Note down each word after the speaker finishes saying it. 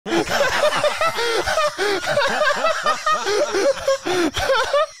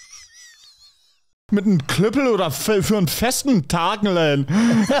mit einem Klöppel oder für einen festen Tagenlein.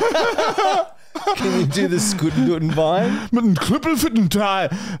 Can you do the Guten Wein? Mit einem Klöppel für den Teil.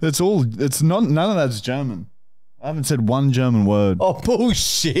 None of that's German. I haven't said one German word. Oh,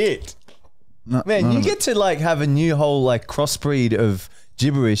 bullshit. No, Man, you get to like have a new whole like crossbreed of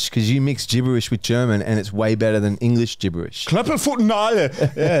gibberish because you mix gibberish with German and it's way better than English gibberish. Klöppel für den Teil.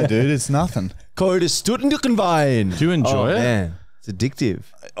 Yeah, dude, it's nothing. Called a Stutenduckenwein. Do you enjoy it? Man, it's addictive.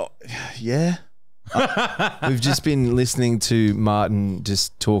 Yeah. We've just been listening to Martin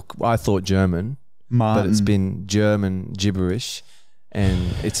just talk. I thought German, but it's been German gibberish,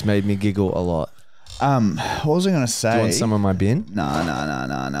 and it's made me giggle a lot. What was I going to say? Do you want some of my bin?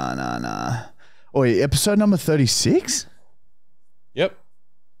 Nah. Oh, episode number 36? Yep.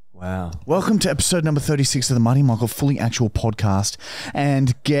 Wow. Welcome to episode number 36 of the Marty Michael Fully Actual Podcast.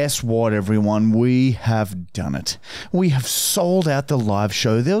 And guess what, everyone? We have done it. We have sold out the live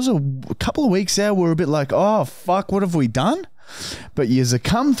show. There was a couple of weeks there we were a bit like, oh, fuck, what have we done? But years have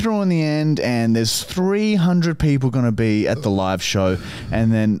come through in the end, and there's 300 people going to be at the live show.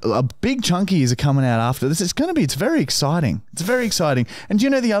 And then a big chunky is coming out after this. It's very exciting. It's very exciting. And do you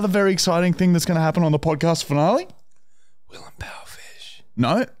know the other very exciting thing that's going to happen on the podcast finale? Will and Powerfish.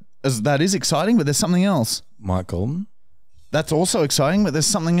 No. That is exciting, but there's something else. Mike Golden. That's also exciting, but there's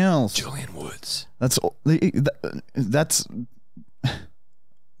something else. Julian Woods. That's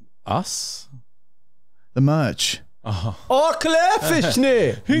Us? the merch. Oh,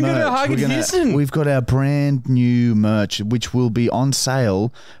 Klärfischne! We've got our brand new merch, which will be on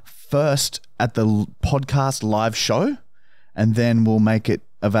sale first at the podcast live show, and then we'll make it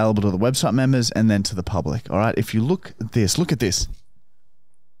available to the website members and then to the public. All right. If you look at this. Look at this.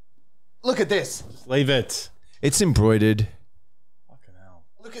 Leave it. It's embroidered. Fucking hell.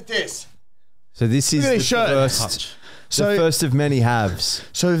 Look at this. So this is the Touch. first of many halves.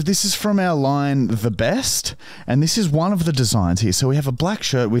 So this is from our line, The Best, and this is one of the designs here. So we have a black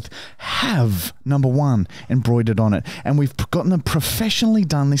shirt with "Have number 1" embroidered on it, and we've gotten them professionally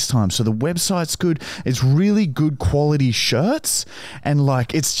done this time. So the website's good. It's really good quality shirts, and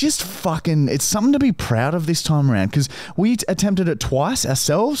like it's just fucking. It's something to be proud of this time around because we attempted it twice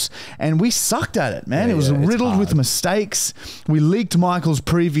ourselves, and we sucked at it, man. It was riddled with mistakes. We leaked Michael's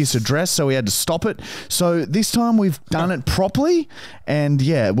previous address, so we had to stop it. So this time we've done it properly, and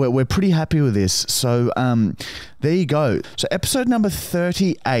yeah, we're pretty happy with this. So there you go. So episode number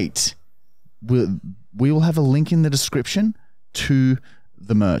 38, we will have a link in the description to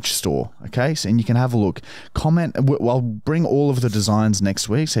the merch store, okay? So, and you can have a look. Comment. I'll bring all of the designs next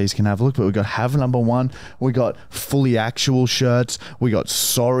week so you can have a look. But we got "Have number 1." We got Fully Actual shirts. We got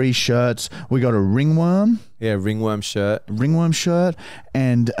Sorry shirts. We got a ringworm. Yeah, ringworm shirt.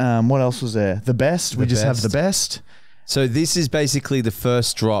 And what else was there? The Best. We just have The Best. So this is basically the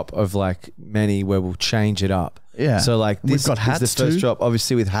first drop of like many where we'll change it up. Yeah. So like this We've got hats is the first too. drop,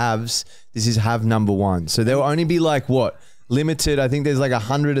 obviously with halves. This is Have number 1. So there will only be like what? Limited. I think there's like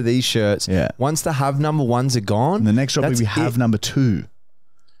 100 of these shirts. Yeah. Once the Have number 1s are gone, And the next drop will that's be Have it. number 2.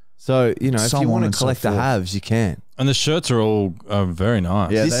 So, you know, if So you on want and to so collect the forth. halves, you can. And the shirts are all very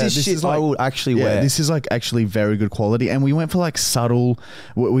nice. Yeah. This is this shit is I like- will actually Yeah, wear. this is like actually very good quality, and we went for like subtle.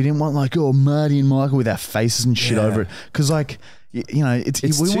 We didn't want like Marty and Michael with our faces and shit over it, because like you know It's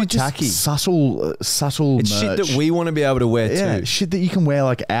we too want just tacky. subtle It's shit merch. that we want to be able to wear Yeah, too. shit that you can wear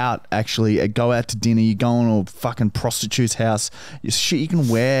like out. Actually, go out to dinner. You go on a fucking prostitute's house. Shit you can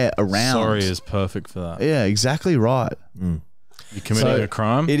wear around. Sorry is perfect for that. Yeah, exactly right. You're committing a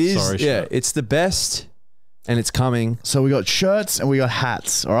crime. It is, Sorry, yeah, shirt. it's the best and it's coming. So we got shirts and we got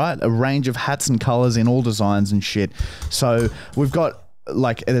hats, all right? A range of hats and colors in all designs and shit. So we've got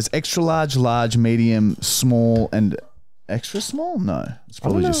like, there's extra large, medium, small, and extra small? No, it's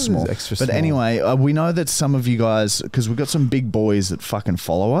probably just small. Extra but small. anyway, we know that some of you guys, because we've got some big boys that fucking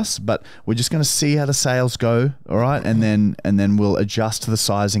follow us, but we're just going to see how the sales go, all right? And then we'll adjust the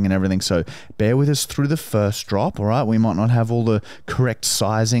sizing and everything. So bear with us through the first drop, all right? We might not have all the correct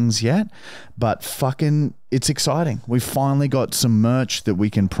sizings yet, but fucking it's exciting. We've finally got some merch that we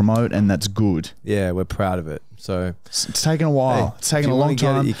can promote, and that's good. Yeah, we're proud of it. So It's taken a while. Hey, It's taken if a you long wanna get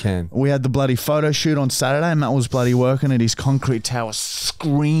it, time. you can. We had the bloody photo shoot on Saturday. Matt was bloody working at his concrete tower,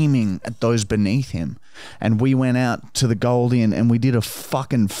 screaming at those beneath him. And we went out to the Goldie and we did a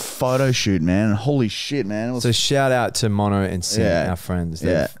fucking photo shoot, man. And holy shit, man. It was, So shout out to Mono and Sin, Yeah. our friends. They've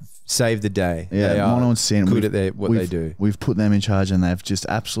Yeah. saved the day. yeah, They are Mono and Sin. good at what they we've- do. We've put them in charge and they've just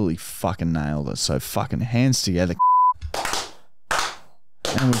absolutely fucking nailed it. So fucking hands together.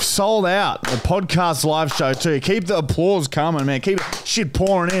 And we've sold out the podcast live show too. Keep the applause coming, man. Keep shit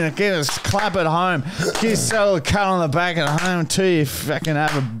pouring in. Give us a clap at home. Give yourself a cut on the back at home too. You fucking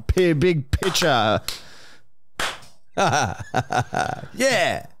have a big picture.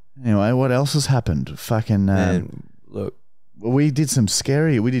 Yeah. Anyway, what else has happened? Fucking Man, look. we did 2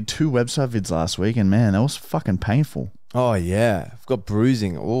 website vids last week, and man, that was fucking painful. Oh yeah, I've got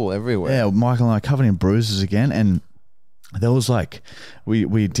bruising all everywhere. Yeah, Michael and I covered in bruises again, and there was like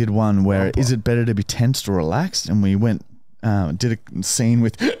we did one where is it better to be tensed or relaxed, and we went did a scene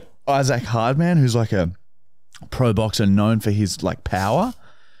with Isaac Hardman, who's like a pro boxer known for his like power,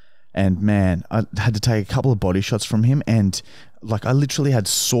 and man, I had to take a couple of body shots from him, and like I literally had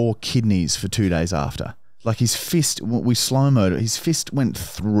sore kidneys for 2 days after. Like his fist, we slow-moed it, his fist went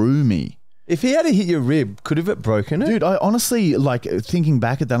through me. If he had hit your rib, could have it broken it? Dude, I honestly, like, thinking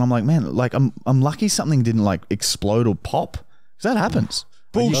back at that, I'm like, man, like, I'm lucky something didn't, like, explode or pop. Because that happens.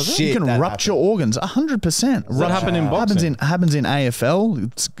 Bullshit. You can rupture organs, 100%. What happened in boxing? Happens in AFL.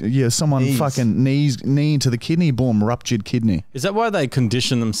 It's, someone fucking knee to the kidney, boom, ruptured kidney. Is that why they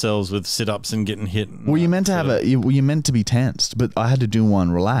condition themselves with sit-ups and getting hit? Well, you're meant to be tensed, but I had to do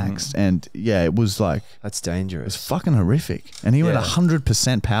one relaxed, and yeah, it was like... That's dangerous. It was fucking horrific. And he went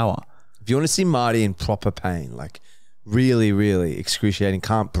 100% power. If you want to see Marty in proper pain, like really, really excruciating,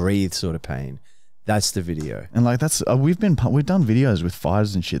 can't breathe sort of pain, that's the video. And like that's we've done videos with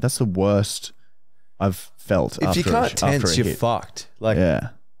fighters and shit. That's the worst I've felt. If you can't tense, you're fucked. Like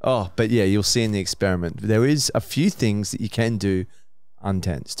oh, but yeah, you'll see in the experiment there is a few things that you can do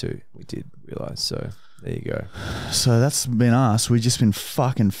untense too. We did realize, so there you go. So that's been us. We've just been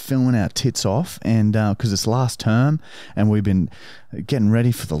fucking filming our tits off, and because it's last term, and we've been getting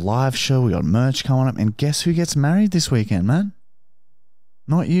ready for the live show. We got merch coming up, and guess who gets married this weekend, man?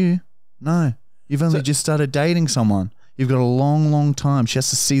 Not you. No, you've only just started dating someone. You've got a long, long time. She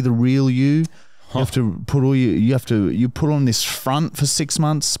has to see the real you. You have to put you put on this front for 6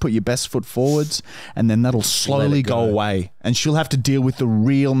 months, put your best foot forwards, and then that'll slowly go away, and she'll have to deal with the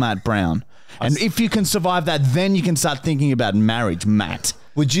real Matt Brown. And if you can survive that, then you can start thinking about marriage, Matt.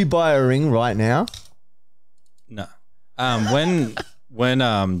 Would you buy a ring right now? No.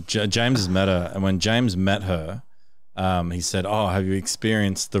 When James has met her, and when James met her, he said, "Oh, have you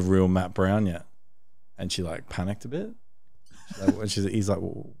experienced the real Matt Brown yet?" And she like panicked a bit. He's like,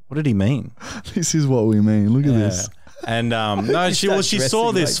 well, "What did he mean?" This is what we mean. Look at this. And no, she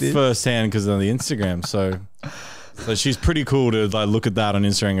saw this firsthand because of the Instagram. So she's pretty cool to like look at that on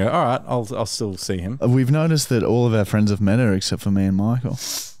Instagram and go, all right, I'll still see him. We've noticed that all of our friends have met her except for me and Michael.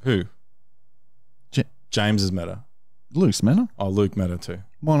 Who? James has met her. Luke's met her. Oh, Luke met her too.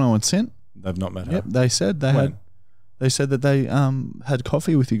 Mono and Sint. They've not met her. Yep, they said they said that they had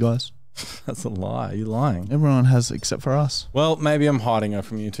coffee with you guys. That's a lie. You're lying. Everyone has except for us. Well, maybe I'm hiding her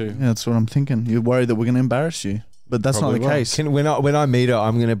from you too. Yeah, that's what I'm thinking. You're worried that we're going to embarrass you. But that's Probably not the case. When I meet her,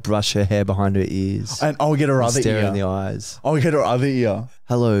 I'm going to brush her hair behind her ears. And I'll get her other ear. Stare in the eyes. I'll get her other ear.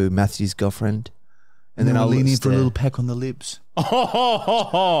 Hello, Matthew's girlfriend. And then I'll lean in for a little peck on the lips.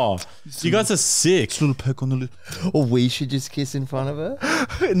 Oh, you guys are sick. Just a little peck on the lips. Or we should just kiss in front of her.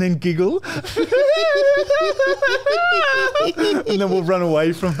 And then giggle. And then we'll run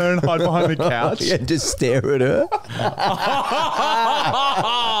away from her and hide behind the couch. And just stare at her.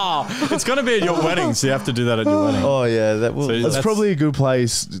 It's going to be at your wedding, so you have to do that at your wedding. Oh, yeah. That's probably a good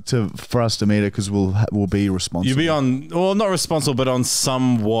place for us to meet her because we'll be responsible. You'll be on, well, not responsible, but on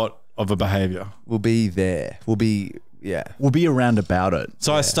somewhat of a behavior. We'll be there. We'll be around about it.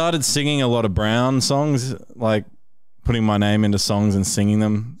 So I started singing a lot of Brown songs, like putting my name into songs and singing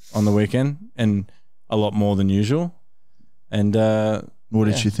them on the weekend, and a lot more than usual. And what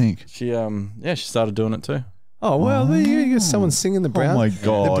did she think? She started doing it too. Oh, well, there you go. Someone singing the Brown. Oh, my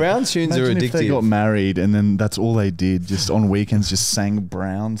God. The Brown tunes are addictive. If they got married and then that's all they did, just on weekends, just sang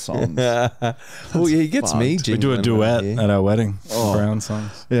Brown songs. Well, yeah, he gets me. We do a duet at our wedding. Brown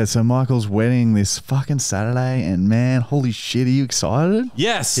songs. Yeah, so Michael's wedding this fucking Saturday, and man, holy shit, are you excited?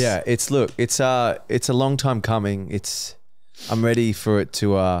 Yes. Yeah, it's a long time coming. I'm ready for it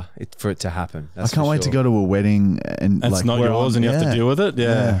to happen. I can't wait to go to a wedding and that's like not yours, and you have to deal with it.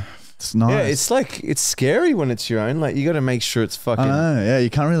 Yeah. It's nice. Yeah, it's scary when it's your own. Like you got to make sure it's fucking. Yeah,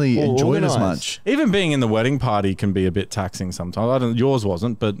 you can't really enjoy it as much. Even being in the wedding party can be a bit taxing sometimes. Yours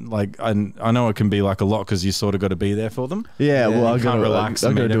wasn't, but like I know it can be like a lot because you sort of got to be there for them. Yeah, well, I got to relax.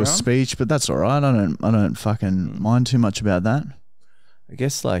 I got to do a speech, but that's all right. I don't fucking mind too much about that. I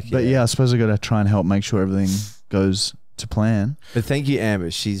guess like. But yeah, I suppose I got to try and help make sure everything goes to plan. But thank you,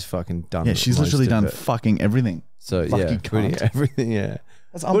 Amber. She's fucking done. Yeah, she's literally done fucking everything. So everything. Yeah.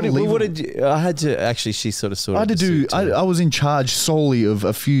 That's unbelievable. What did you, I had to actually, she sort of I had to do, I was in charge solely of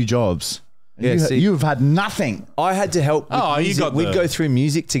a few jobs. Yeah, you've had nothing. I had to help with music. You got We'd go through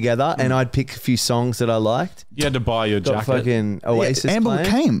music together and I'd pick a few songs that I liked. You had to buy your Got jacket. fucking Oasis Amber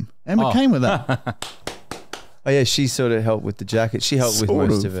playing. came with that. Oh yeah, she sort of helped with the jacket. She helped with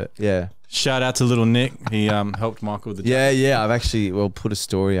most of it. Yeah. Shout out to little Nick. He helped Michael with the jacket. Yeah. I've actually put a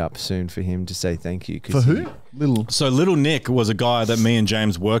story up soon for him to say thank you. For who? So little Nick was a guy that me and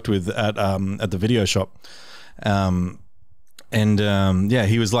James worked with at the video shop.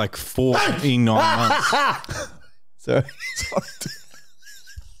 He was like 49 months. Sorry.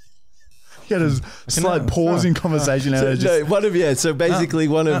 He had a slight pause in conversation. So basically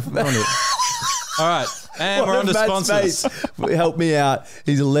one of All right. And we're on to sponsors. Help me out.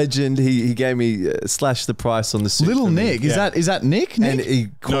 He's a legend. He gave me slash the price on the suit. Little Nick. Is that Nick? And he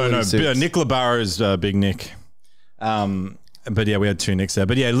No. Nick LaBarra is Big Nick. But yeah, we had two Nicks there.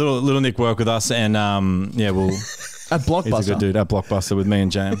 But yeah, little Nick worked with us, and we'll. At Blockbuster. He's a good dude at Blockbuster with me and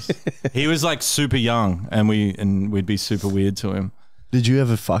James. He was like super young, and we'd be super weird to him. Did you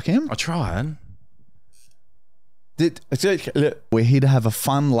ever fuck him? I tried. We're here to have a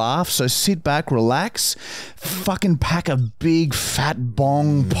fun laugh, so sit back, relax, fucking pack a big fat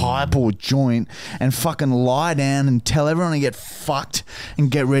bong pipe or joint and fucking lie down and tell everyone to get fucked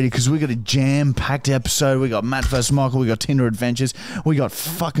and get ready, because we got a jam-packed episode. We got Matt vs. Michael, we got Tinder Adventures, we got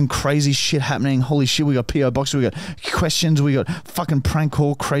fucking crazy shit happening. Holy shit, we got P.O Box, we got questions, we got fucking prank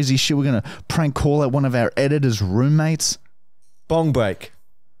call, crazy shit. We're going to prank call at one of our editor's roommates. Bong Break.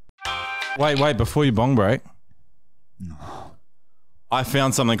 Wait, before you bong break. I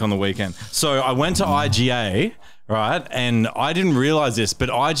found something on the weekend. So I went to IGA, right? And I didn't realize this, but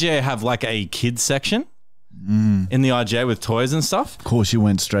IGA have like a kids section in the IGA with toys and stuff. Of course, you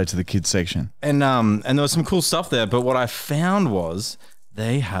went straight to the kids section. And there was some cool stuff there. But what I found was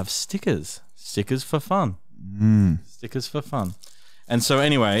they have stickers. Stickers for fun. Stickers for fun. And so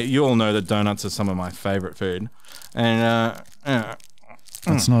anyway, you all know that donuts are some of my favorite food. And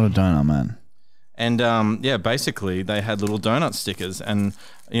that's not a donut, man. And basically they had little donut stickers, and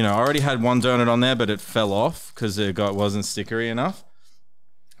I already had one donut on there, but it fell off because it wasn't stickery enough.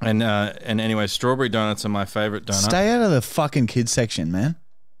 And anyway, strawberry donuts are my favorite donut. Stay out of the fucking kids section, man.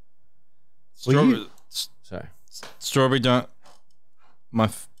 Sorry, strawberry donut, my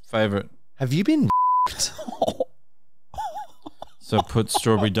favorite. Have you been? So put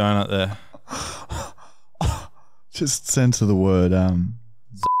strawberry donut there. Just censor the word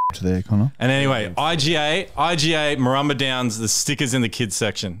there, Connor. And anyway, IGA, Marumba Downs, the stickers in the kids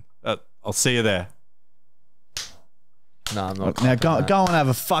section. I'll see you there. No, I'm not. Now go and have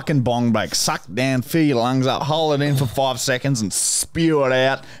a fucking bong break. Suck down, fill your lungs up, hold it in for 5 seconds and spew it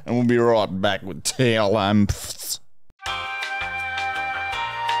out, and we'll be right back with TLM.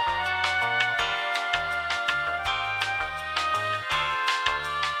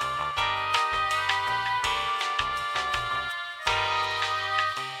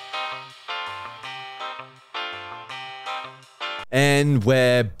 And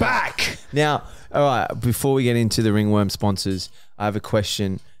we're back. Now, all right, before we get into the Ringworm sponsors, I have a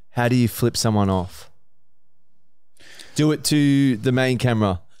question. How do you flip someone off? Do it to the main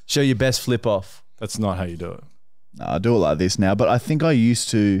camera. Show your best flip off. That's not how you do it. No, I do it like this now, but I think I used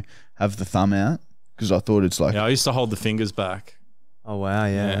to have the thumb out because I thought it's like... Yeah, I used to hold the fingers back. Oh, wow,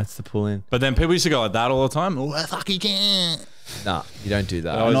 yeah, that's the pull in. But then people used to go like that all the time. Oh, fuck, you can't. Nah, you don't do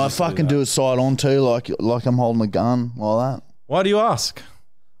that. And I fucking do it side on too, like I'm holding a gun, like that. Why do you ask?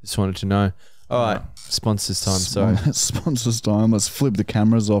 Just wanted to know. All right, sponsors time. Sorry, sponsors time. Let's flip the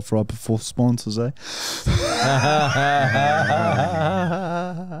cameras off right before sponsors, eh?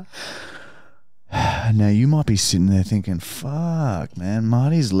 Now you might be sitting there thinking, "Fuck, man,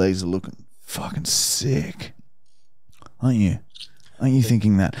 Marty's legs are looking fucking sick," aren't you? Aren't you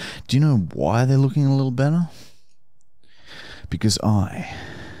thinking that? Do you know why they're looking a little better? Because I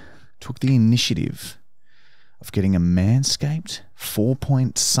took the initiative of getting a Manscaped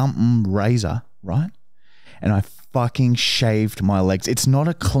 4-point-something razor, right? And I fucking shaved my legs. It's not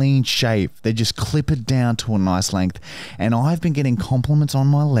a clean shave. They just clip it down to a nice length. And I've been getting compliments on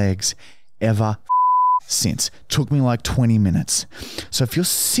my legs ever since. Took me like 20 minutes. So if you're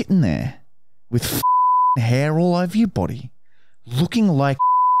sitting there with hair all over your body, looking like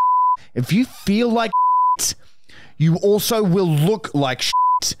if you feel like you also will look like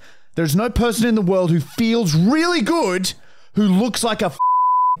There's no person in the world who feels really good who looks like a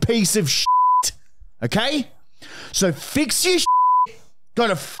piece of shit. Okay? So fix your shit. Go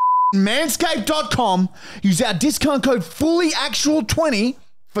to manscaped.com. Use our discount code FULLYACTUAL20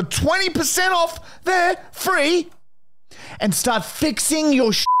 for 20% off there, free. and start fixing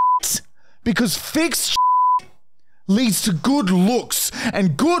your shit, because fixed shit leads to good looks,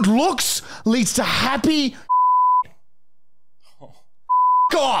 and good looks leads to happy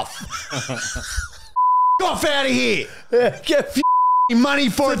off. Off out of here. Get Money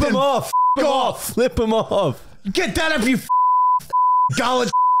for flip them. them off. Flip them off. Get that up your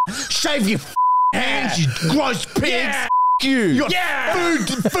gullet. Shave your hands, you gross pigs. Yeah. You got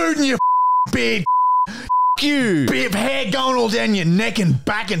food in your beard. you Bit of hair going all down your neck and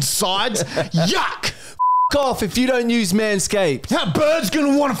back and sides. Yuck. off if you don't use Manscaped. How birds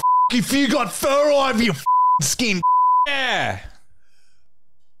gonna want to if you got fur all over your skin? Yeah.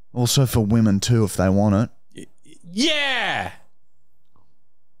 Also for women too, if they want it. Yeah.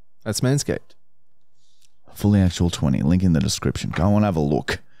 That's Manscaped. Fully Actual 20, link in the description. Go and have a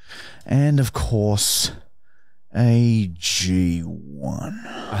look. And of course, AG1.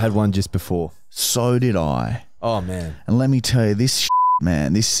 I had one just before. So did I. Oh man. And let me tell you, this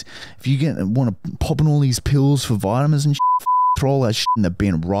man, this, if you want to pop in all these pills for vitamins and throw all that in the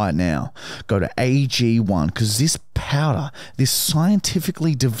bin right now. Go to AG1, because this powder, this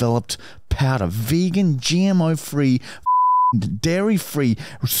scientifically developed powder, vegan, GMO-free, dairy-free,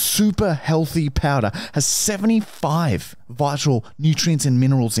 super healthy powder, has 75 vital nutrients and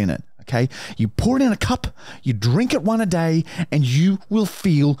minerals in it. Okay, you pour it in a cup, you drink it one a day, and you will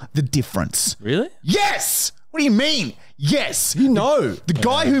feel the difference. Really? Yes. What do you mean? Yes. You know. The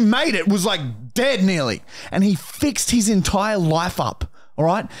guy who made it was like dead nearly, and he fixed his entire life up. All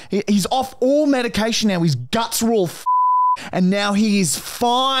right, he's off all medication now. His guts were all and now he is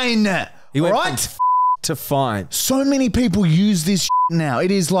fine. He went all right, from to fine. so many people use this now.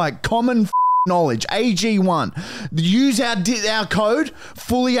 It is like common knowledge. AG1. Use our code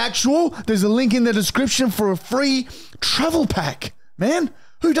Fully Actual. There's a link in the description for a free travel pack. Man,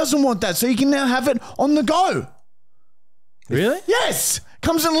 who doesn't want that? So you can now have it on the go. Really? Yes.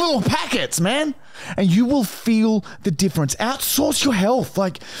 Comes in little packets, man. And you will feel the difference. Outsource your health.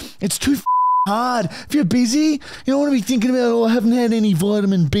 Like, it's too hard. If you're busy, you don't want to be thinking about, oh, I haven't had any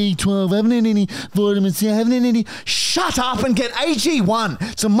vitamin B12, I haven't had any vitamin C, I haven't had any. Shut up and get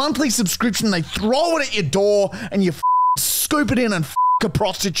AG1. It's a monthly subscription. They throw it at your door and you scoop it in and a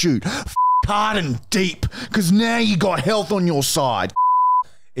prostitute. Hard and deep, because now you got health on your side.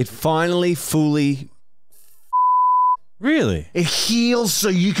 It finally fully. Really? It heals so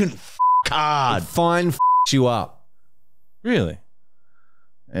you can hard. It fine you up. Really?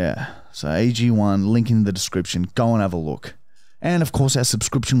 Yeah. So AG1, link in the description. Go and have a look. And of course, our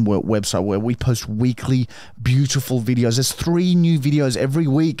subscription website where we post weekly beautiful videos. There's 3 new videos every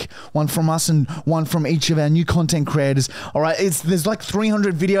week. One from us and one from each of our new content creators. All right. There's like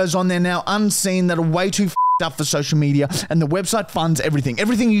 300 videos on there now, unseen, that are way too up for social media, and the website funds everything.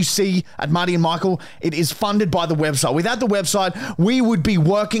 Everything you see at Marty and Michael, it is funded by the website. Without the website, we would be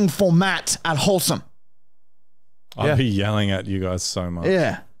working for Matt at Wholesome. I'd be yelling at you guys so much.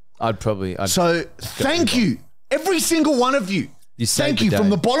 Yeah. So thank you, every single one of you. Thank you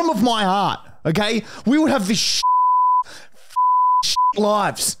from the bottom of my heart. Okay, we would have this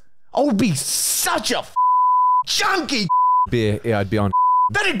lives. I would be such a junkie. Yeah, I'd be on.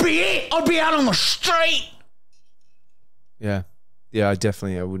 That'd be it. I'd be out on the street. Yeah, I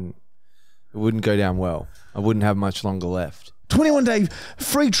definitely. It wouldn't go down well. I wouldn't have much longer left. 21-day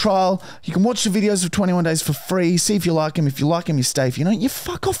free trial. You can watch the videos of 21 days for free. See if you like them. If you like them, you stay. If you don't, you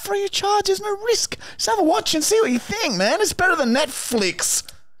fuck off free of charge. There's no risk. Just have a watch and see what you think, man. It's better than Netflix.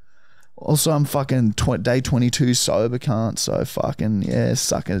 Also, I'm fucking day 22 sober, can't. So fucking, yeah,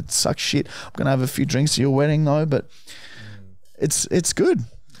 suck shit. I'm going to have a few drinks at your wedding, though, but it's good.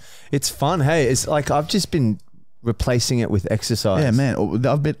 It's fun, hey. It's like I've just been replacing it with exercise. Yeah, man.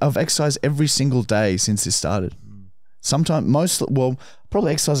 I've exercised every single day since this started. Sometimes,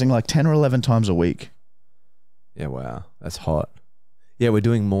 probably exercising like 10 or 11 times a week. Yeah, wow. That's hot. Yeah, we're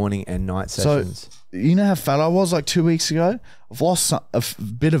doing morning and night sessions. So, you know how fat I was like 2 weeks ago? I've lost a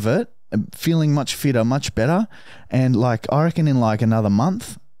bit of it. I'm feeling much fitter, much better. And like, I reckon in like another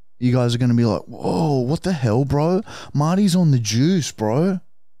month, you guys are going to be like, whoa, what the hell, bro? Marty's on the juice, bro.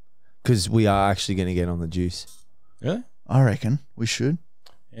 Because we are actually going to get on the juice. Really? I reckon we should.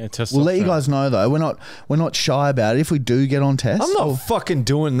 Yeah, test. We'll let you guys know though. We're not shy about it. If we do get on test, I'm not fucking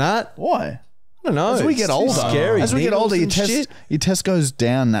doing that. Why? I don't know. As we get older, scary. As we get older, your Needles test goes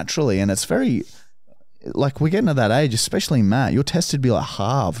down naturally, and it's very like we're getting to that age, especially Matt. Your test would be like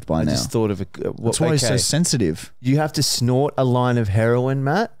halved by now. I just thought of it. That's why he's so sensitive. You have to snort a line of heroin,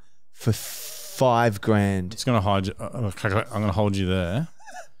 Matt, for $5,000. It's gonna hold you. I'm gonna hold you there.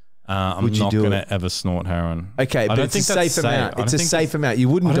 I'm Would you not do going it? to ever snort heroin. Okay, but it's a safe amount. It's a safe amount. You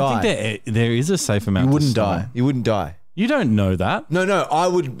wouldn't die. I don't think there is a safe amount. You wouldn't to die. snort. You wouldn't die. You don't know that. No, I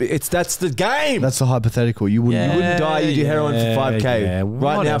would. That's the game. That's the hypothetical. You wouldn't. You wouldn't die. You do heroin for 5K. Yeah,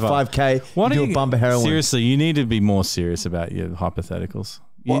 right now, whatever. 5K. What you are do a bump of heroin. Seriously, you need to be more serious about your hypotheticals.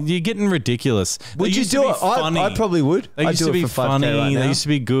 You're getting ridiculous. Would you do it? I probably would. They I'd used do to it be for 5K funny. right now. They used to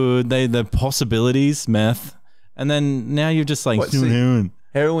be good. The possibilities, meth, and then now you're just like doing heroin.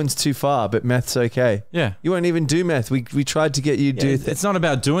 Heroin's too far, but meth's okay. Yeah. You won't even do meth. We tried to get you to do It's not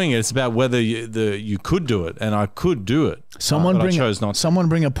about doing it. It's about whether you could do it, and I could do it. Someone I chose not to. Someone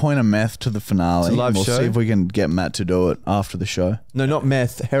bring a point of meth to the finale. It's a live We'll show? see if we can get Matt to do it after the show. No, not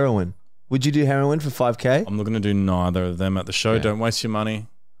meth, heroin. Would you do heroin for 5K? I'm not going to do neither of them at the show. Yeah. Don't waste your money.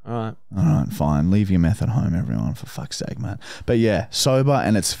 All right. All right, fine. Leave your meth at home, everyone, for fuck's sake, man. But yeah, sober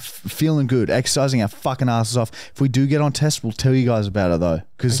and it's feeling good. Exercising our fucking asses off. If we do get on test, we'll tell you guys about it though,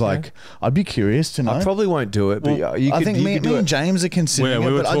 because like I'd be curious to know. I probably won't do it, but you I could, think you me could do and it. James are considering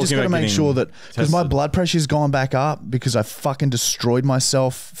We were it, but I just talking got to about make sure that because my tested. blood pressure's gone back up because I fucking destroyed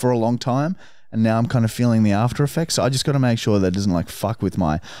myself for a long time. And now I'm kind of feeling the after effects. So I just got to make sure that it doesn't like fuck with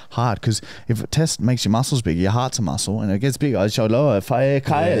my heart. Because if a test makes your muscles bigger, your heart's a muscle, and it gets bigger. It's got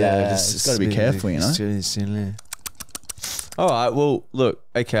to be careful, you know. All right. Well, look.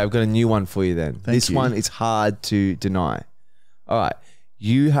 Okay, I've got a new one for you then. This you. one is hard to deny. All right.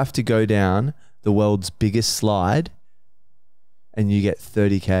 You have to go down the world's biggest slide, and you get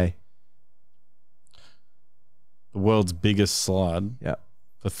 30K. The world's biggest slide. Yeah.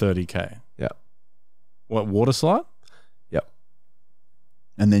 For 30K. Yeah. What, water slide? Yep.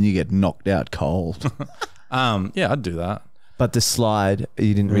 And then you get knocked out cold. Yeah, I'd do that. But the slide,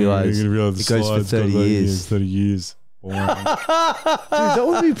 you didn't realize it goes for 30 years. 30 years. Boring. Dude, that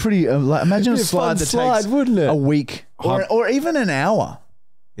would be pretty. Like, imagine a It'd be a slide fun that slide, takes wouldn't it? a week or even an hour.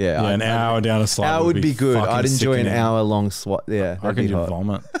 Yeah. Yeah, an hour down a slide. Hour would be good. fucking I'd enjoy an sickening. hour-long slide. Yeah. I reckon that'd be you'd hot.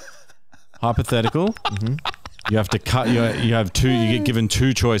 vomit. Hypothetical. You have to cut your. You have two. You get given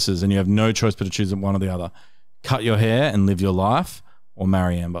two choices, and you have no choice but to choose one or the other. Cut your hair and live your life, or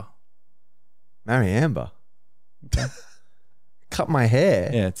marry Amber. Marry Amber. Cut my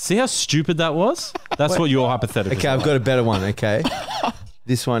hair. Yeah. See how stupid that was? That's what your hypothetical. Okay, I've got a better one. Okay,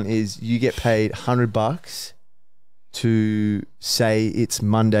 this one is you get paid $100 to say it's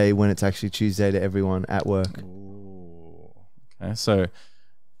Monday when it's actually Tuesday to everyone at work. Ooh. Okay, so,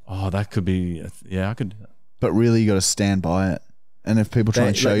 that could be. Yeah, I could do that. But really, you got to stand by it. And if people try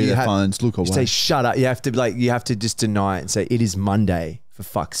and show you their phones, look away. You say shut up. You have to just deny it and say it is Monday for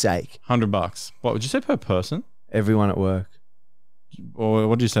fuck's sake. $100. What would you say per person? Everyone at work. Or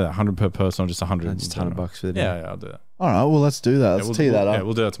what did you say? 100 per person, or just 100? No, just $100 for the day. Yeah, I'll do that. All right, well, let's do that. Let's tee that up. Yeah,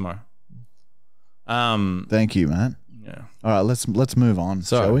 we'll do that tomorrow. Thank you, man. Yeah. All right, let's move on,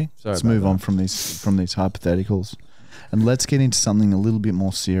 shall we? Let's move on from these hypotheticals, and let's get into something a little bit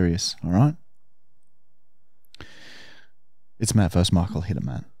more serious. All right. It's Matt versus Michael. Hit it,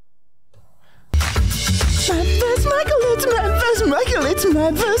 man. Matt versus Michael. It's Matt versus Michael. It's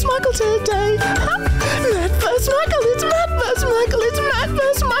Matt versus Michael today. Matt versus Michael. It's Matt versus Michael. It's Matt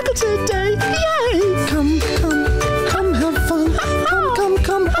versus Michael today. Yay! Come, have fun.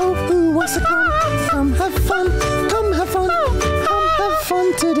 Come. Oh, who wants to come? Come have fun. Come have fun. Come have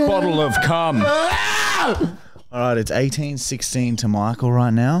fun today. Bottle of cum. All right, it's 18-16 to Michael right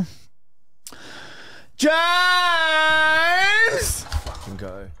now. James! Fucking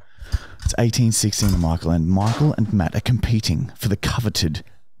go. It's 18-16 to Michael, and Michael and Matt are competing for the coveted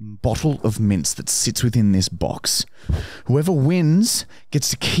bottle of mints that sits within this box. Whoever wins gets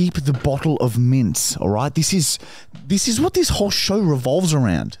to keep the bottle of mints, all right? This is what this whole show revolves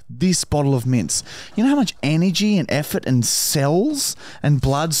around, this bottle of mints. You know how much energy and effort and cells and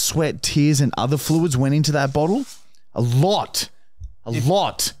blood, sweat, tears and other fluids went into that bottle? A lot.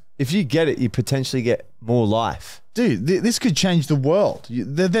 If you get it, you potentially get more life. Dude, this could change the world.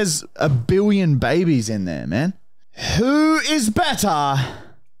 There's a billion babies in there, man. Who is better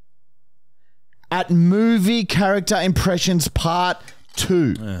at movie character impressions part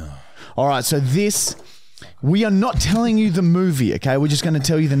 2? All right, so we are not telling you the movie, okay? We're just going to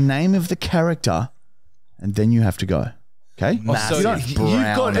tell you the name of the character, and then you have to go. Okay? So you've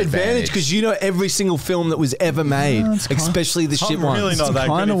got advantage because you know every single film that was ever made, especially the shit ones. really not That's that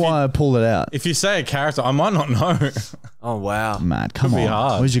good. kind of why I pulled it out. If you say a character, I might not know. Oh, wow. Matt, come Could be on.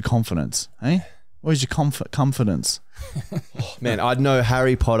 hard. Where's your confidence? Hey? Where's your confidence? Man, I'd know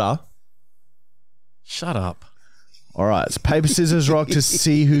Harry Potter. Shut up. All right, it's paper, scissors, rock to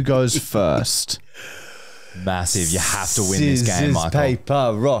see who goes first. Massive. You have to win this game, Michael.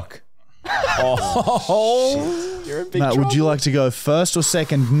 Paper, rock. Oh, you're in big Matt, trouble. would you like to go first or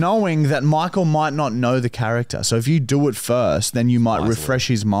second, knowing that Michael might not know the character? So if you do it first, then you might refresh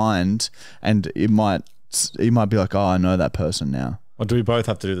his mind and it might he might be like, oh, I know that person now. Or do we both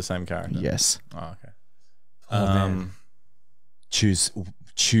have to do the same character? Yes. Oh, okay. man.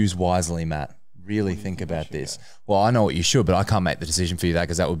 Choose wisely, Matt. Really think about this. Well, I know what you should, but I can't make the decision for you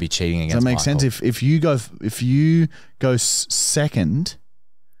because that would be cheating against Does that make Michael. sense? If you go second,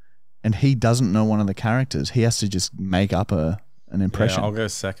 and he doesn't know one of the characters, he has to just make up an impression. Yeah, I'll go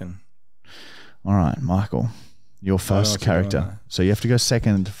second. All right, Michael, your first character. So you have to go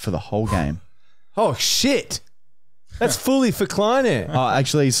second for the whole game. Oh shit! That's fully for Kleiner. Oh,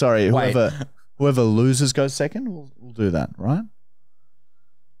 actually, sorry. Wait. Whoever loses goes second. We'll do that, right?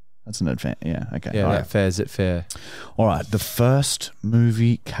 That's an advantage. Yeah. Okay. Yeah, All that right. fair. Is it fair? All right. The first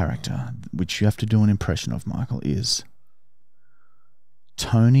movie character which you have to do an impression of, Michael, is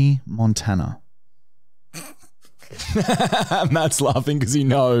Tony Montana. Matt's laughing because he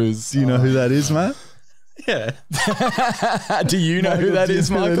knows. Do you know who that is, Matt? Yeah. Do you know who that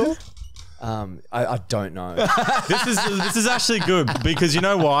is, Michael? I don't know. This is actually good because you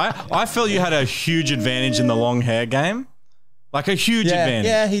know why? I felt you had a huge advantage in the long hair game. Like a huge advantage.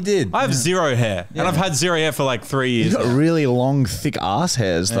 Yeah, he did. I have zero hair. And I've had zero hair for like 3 years. He's got really long, thick ass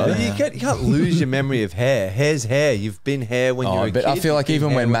hairs, though. You can't lose your memory of hair. Hair's hair. You've been hair when you're a but kid. I feel like You've even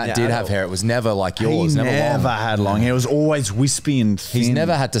been when hair Matt you're did have adult. hair, it was never like He yours. never long. had long hair. It was always wispy and thin. He's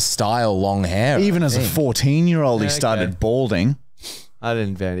never had to style long hair. Even as a 14-year-old, he Okay. started balding. I had an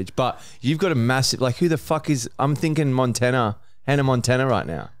advantage. But you've got a massive, like who the fuck is, I'm thinking Hannah Montana right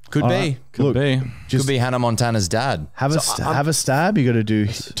now. Could be. Could be. Could be Hannah Montana's dad. Have a stab. You got to do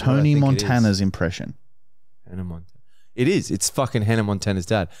Tony think it Montana's impression. Hannah Montana. It is. It's fucking Hannah Montana's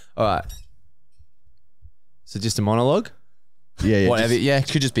dad. All right. So just a monologue? Yeah, Whatever. Yeah, it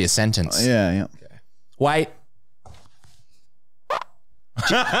could just be a sentence. yeah. Wait.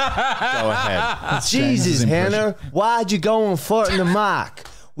 Go ahead. Jesus, impression. Hannah. Why'd you go and fart in the mic?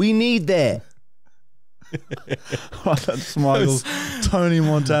 We need that. That's Michael's Tony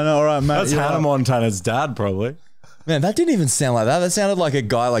Montana. All right, Matt. That's you're Hannah up. Montana's dad, probably. Man, that didn't even sound like that. That sounded like a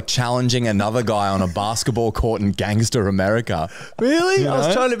guy like challenging another guy on a basketball court in gangster America. Really? I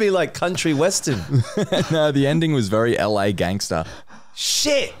was trying to be like country western. No, the ending was very LA gangster.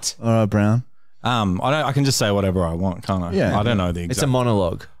 Shit. All right, Brown. I can just say whatever I want, can't I? Yeah. I don't know the exact. It's a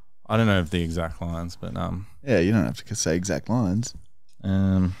monologue. I don't know the exact lines, but Yeah, you don't have to say exact lines.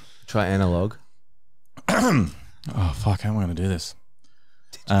 Try analog. Oh fuck, how am I going to do this?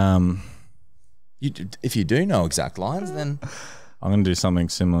 If you do know exact lines, then I'm going to do something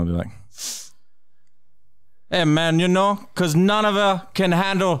similar. Be like, hey man, you know, because none of us can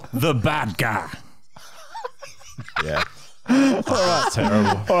handle the bad guy. yeah. That's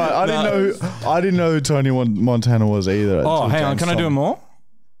terrible. All right, I didn't know who Tony Montana was either. Oh, until hang on, James can I do told me. more?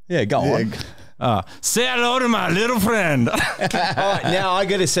 Yeah, go on. Say hello to my little friend. All right, now I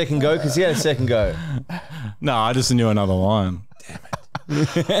get a second go because he had a second go. No, I just knew another line.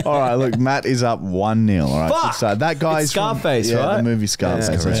 All right, look, Matt is up 1-0. All right, Fuck! so that guy's It's Scarface, from, right? the movie Scarface.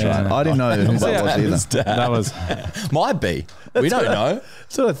 Yeah, That's correct. right. I didn't know who that was either. That was Might be. We don't know.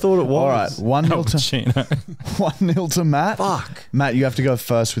 That's what I thought it was. All right, 1-0 to Pacino. 1-0 to Matt. Fuck. Matt, you have to go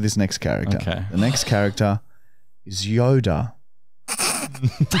first with this next character. Okay. The next character is Yoda.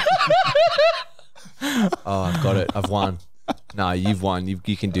 Oh, I've got it. I've won. No, you've won. You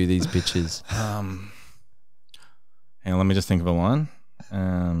can do these bitches. Hang on, let me just think of a line.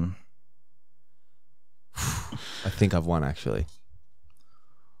 I think I've won actually.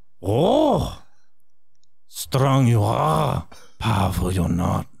 Oh, strong you are, powerful you're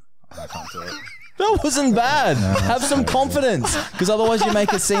not. That wasn't bad. Have some confidence, because otherwise you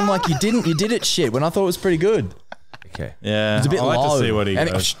make it seem like you didn't. You did it shit when I thought it was pretty good. Okay. Yeah, It's a bit I like low. to see what he And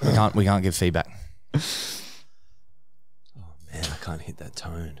goes. we can't give feedback. Man, I can't hit that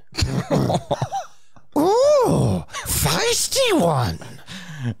tone. Ooh, feisty one.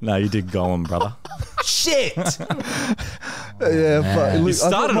 No, you did Gollum, brother. Shit. Yeah, but look, I thought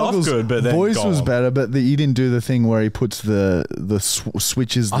started off Michael's good, but then voice was Gollum. better, but you didn't do the thing where he puts the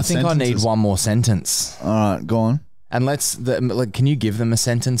switches. The I think I need sentences. one more sentence. All right, go on. And can you give them a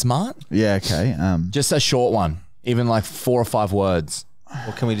sentence, Mart? Yeah, okay. Just a short one, even like 4 or 5 words.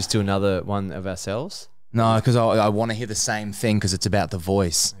 Or can we just do another one of ourselves? No, because I want to hear the same thing because it's about the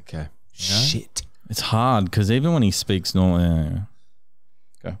voice. Okay. Shit. It's hard because even when he speaks normally,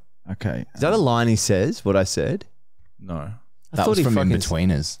 Okay. Is that a line he says, what I said? no. That thought was he from fucking-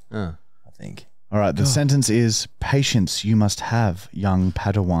 In-Betweeners, Oh. I think. All right. The sentence is patience you must have, young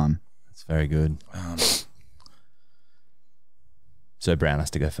Padawan. That's very good. So Brown has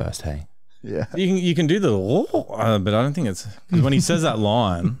to go first, hey? Yeah. You can do the, but I don't think it's because when he says that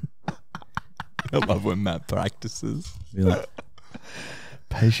line, I love when Matt practices. be like,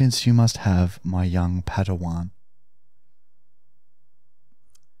 Patience you must have, my young Padawan.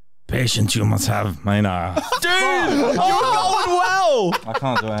 Patience you must have, my Dude, you're going well. I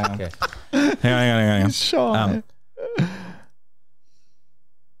can't do it. Hang on. Okay. Hang on. Shy.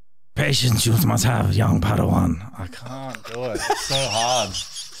 Patience you must have, young Padawan. I can't do it. It's so hard.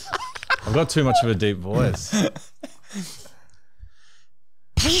 I've got too much of a deep voice.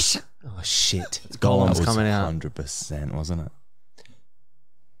 Oh shit! Gollum's coming out. 100%, wasn't it?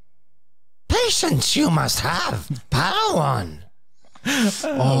 Patience you must have, Padawan.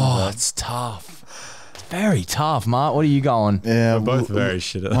 Oh, it's tough. It's very tough, Mart. What are you going? Yeah, We're both very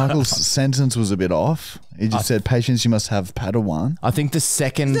shit at Michael's sentence was a bit off. He just said, "Patience, you must have Padawan." I think the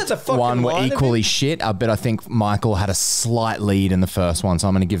second That's a fucking one were line of equally it. shit, but I think Michael had a slight lead in the first one, so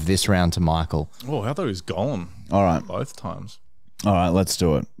I'm going to give this round to Michael. Oh, I thought he was Gollum All right, both times. all right, let's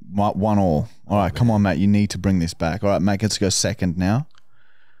do it. 1-1. All right, come on, Matt. You need to bring this back. All right, Matt gets to go second now.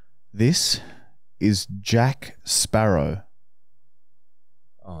 This is Jack Sparrow.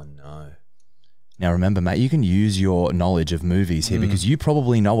 Oh no! Now remember, Matt, you can use your knowledge of movies here because you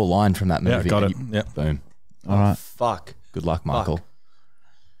probably know a line from that movie. Yeah, got and it. you- Yeah. Boom. All right. Fuck. Good luck, Michael.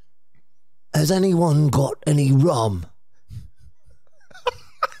 Has anyone got any rum?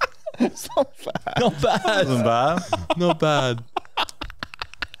 Not bad. Wasn't bad. Not bad.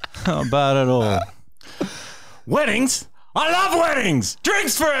 Not bad at all. Weddings? I love weddings!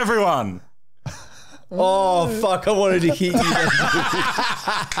 Drinks for everyone! Oh fuck! I wanted to hit you.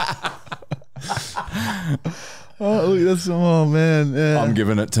 Oh, look, that's man. Yeah. I'm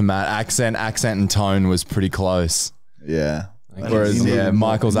giving it to Matt. Accent and tone was pretty close. Yeah. Whereas, You needed more.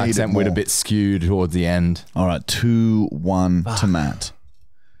 Michael's You needed accent went a more. bit skewed towards the end. All right, 2-1 to Matt.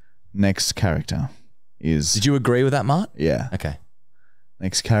 Next character is Did you agree with that, Mart? yeah. Okay.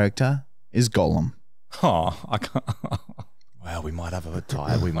 Next character is Gollum. Oh, I can't. Wow, we might have a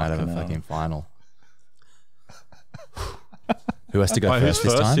tie. We might have a fucking final. Who has to go Wait, who's first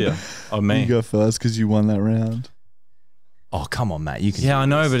this first time? here? Oh, me. You go first because you won that round. Oh, come on, Matt. You can. Yeah, do I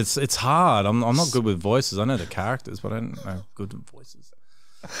know, this. but it's hard. I'm not good with voices. I know the characters, but I don't know good with voices.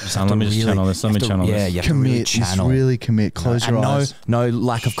 Let me just channel this. Let me channel Yeah, this. you have to really Commit. Just channel. really commit. Close your And eyes. no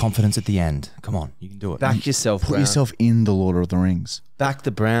lack of confidence at the end. Come on, you can do it. Back yourself. Put Brown. yourself in the Lord of the Rings. Back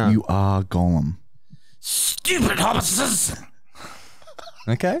the Brown. You are Gollum. Stupid hobbitses!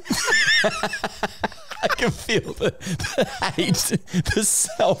 Okay. I can feel the hate, the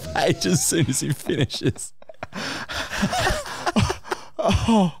self-hate as soon as he finishes.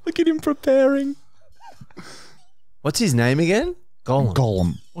 Oh, look at him preparing. What's his name again? Gollum.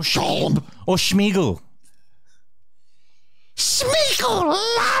 Gollum. Or Gollum. Or Schmeagol. Smeagol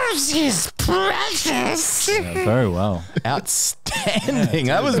loves his precious. Yeah, very well. Outstanding.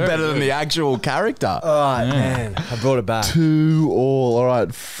 That was better than the actual character. All right, man. I brought it back. 2-2. All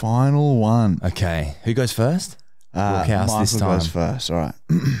right, final one. Okay, who goes first? Brookhouse Michael this time. goes first. All right.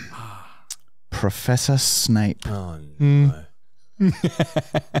 Professor Snape. Oh no.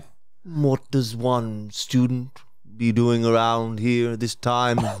 What does one student be doing around here this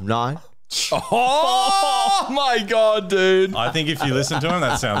time of night? Oh my god, dude. I think if you listen to him,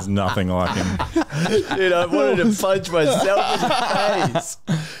 that sounds nothing like him. Dude, I wanted to punch myself in the face.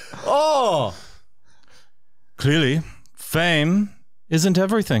 Oh. Clearly, fame isn't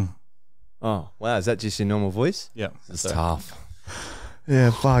everything. Oh, wow. Is that just your normal voice? Yeah. It's tough.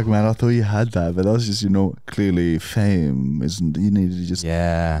 Yeah, fuck, man. I thought you had that, but that was just, clearly fame isn't. You needed to just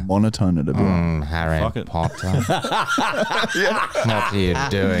Yeah. monotone it a bit. Harry Fuck it. Potter. What are you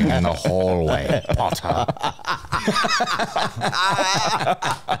doing in the hallway, Potter?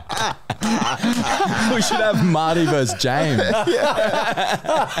 We should have Marty versus James.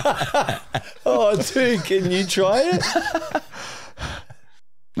 Oh, dude, can you try it?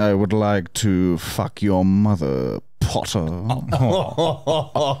 I would like to fuck your mother, Potter.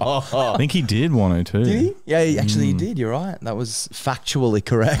 I think he did want to too. Did he? Yeah, he did. You're right. That was factually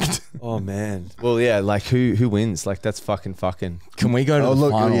correct. Oh, man. Well, yeah, like who wins? Like, that's fucking. Can we go to Oh, the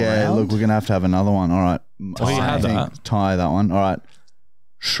look, final round? look, we're going to have another one. All right. Oh, you had that. Tie that one. All right.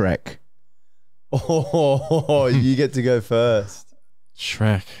 Shrek. Oh, you get to go first.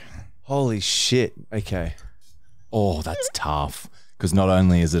 Shrek. Holy shit. Okay. Oh, that's tough. Because not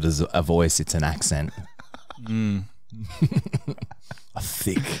only is it a voice, it's an accent. A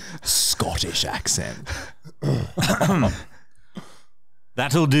thick Scottish accent.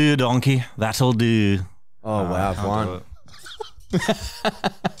 That'll do, donkey. That'll do. Oh, wow. I've won.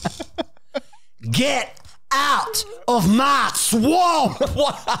 Get out of my swamp.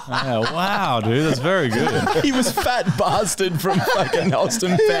 Yeah, wow, dude, that's very good. He was fat bastard from fucking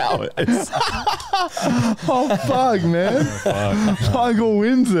Austin Powers. Oh, fuck, man. Michael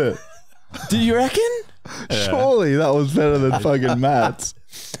wins it. Do you reckon? Surely that was better than fucking Matt's.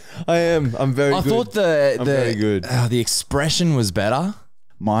 I am. I'm very I good. thought very good. The expression was better.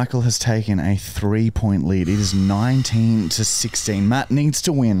 Michael has taken a 3-point lead. It is 19-16. Matt needs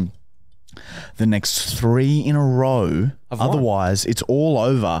to win the next 3 in a row. Otherwise, it's all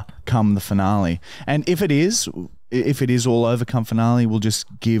over come the finale. And if it is all over come finale, we'll just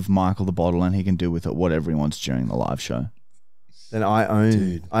give Michael the bottle and he can do with it whatever he wants during the live show. Then I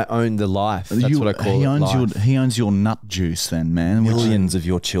own the life. That's what I call he it. owns Life. he owns your nut juice then, man. Millions of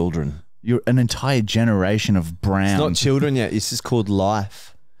your children. You're an entire generation of brown. It's not children yet. It's just called life.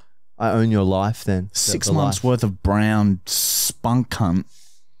 I own your life then. 6 The months life. worth of brown spunk cunt.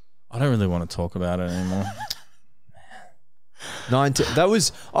 I don't really want to talk about it anymore. 19.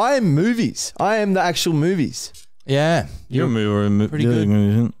 I am movies. I am the actual movies. Yeah. You're a pretty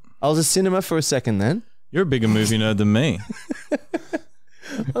good. I was a cinema for a second then. You're a bigger movie nerd than me.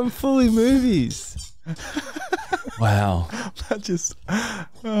 I'm fully movies. Wow. That just,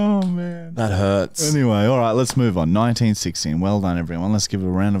 oh man. That hurts. Anyway, all right, let's move on. 1916. Well done, everyone. Let's give a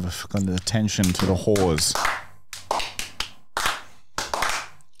round of attention to the whores.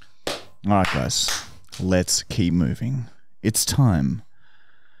 All right, guys, let's keep moving. It's time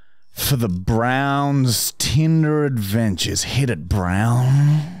for the Brown's Tinder Adventures. Hit it,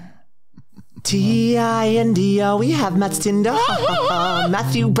 Brown. Tinder, we have Matt's Tinder.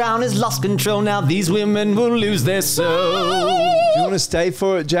 Matthew Brown has lost control. Now these women will lose their soul. Do you want to stay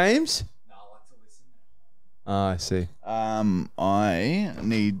for it, James? No, I like to listen. Oh, I see. I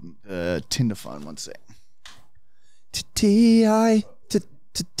need a Tinder phone. One sec. T-I.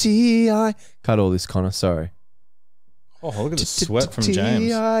 Cut all this, Connor. Sorry. Oh, look at the sweat from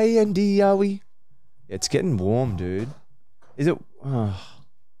James. Tinder. Yeah, it's getting warm, dude. Is it?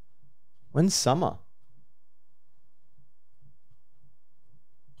 When's summer?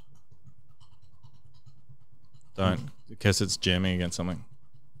 Don't. In case it's jamming against something.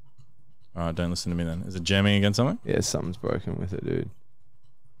 All right, don't listen to me then. Is it jamming against something? Yeah, something's broken with it, dude.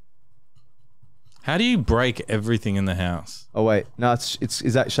 How do you break everything in the house? Oh wait, no,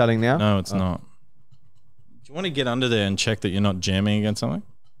 is that shutting now? No, it's not. Do you want to get under there and check that you're not jamming against something?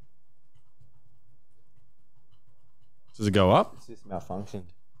 Does it go up? It's just malfunctioned.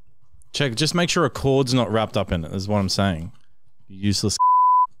 Check. Just make sure a cord's not wrapped up in it. Is what I'm saying. You useless.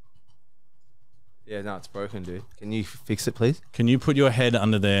 Yeah, no, it's broken, dude. Can you fix it, please? Can you put your head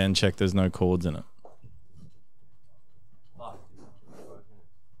under there and check there's no cords in it?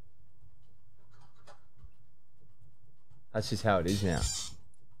 That's just how it is now.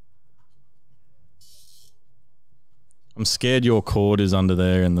 I'm scared your cord is under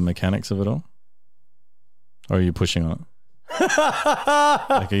there and the mechanics of it all. Or are you pushing on it?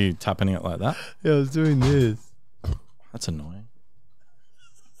 Like, are you tapping it like that? Yeah, I was doing this. That's annoying.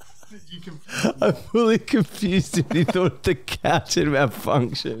 I'm fully confused if he thought the couch had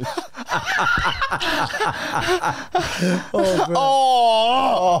malfunctioned.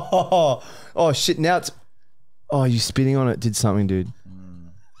 Oh, shit, now it's... Oh, you spitting on it did something, dude.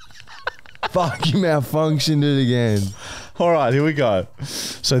 Fuck, you malfunctioned it again. All right, here we go.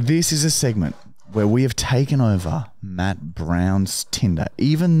 So this is a segment where we have taken over Matt Brown's Tinder.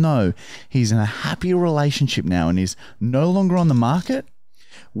 Even though he's in a happy relationship now and is no longer on the market,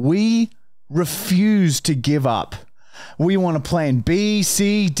 we refuse to give up. We want to plan B,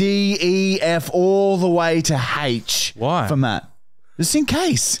 C, D, E, F, all the way to H. Why? For Matt. Just in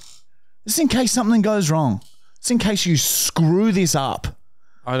case. Just in case something goes wrong. Just in case you screw this up.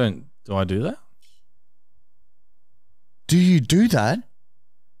 Do I do that? Do you do that?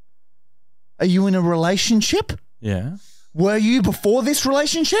 Are you in a relationship? Yeah. Were you before this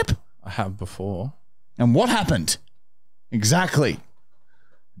relationship? I have before. And what happened? Exactly.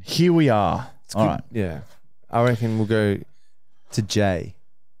 Here we are. All right. Yeah. I reckon we'll go to J.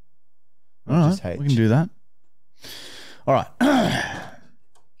 All right. Just H. We can do that. All right.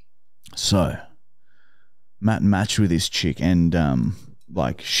 So, Matt matched with this chick and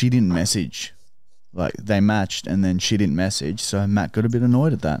like she didn't message. Like they matched and then she didn't message. So Matt got a bit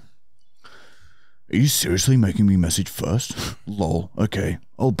annoyed at that. Are you seriously making me message first? Lol. Okay.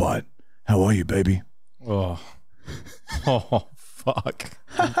 I'll bite. How are you, baby? Oh. Oh, fuck.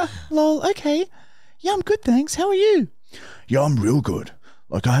 Lol. Okay. Yeah, I'm good, thanks. How are you? Yeah, I'm real good.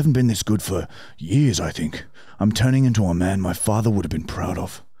 Like, I haven't been this good for years, I think. I'm turning into a man my father would have been proud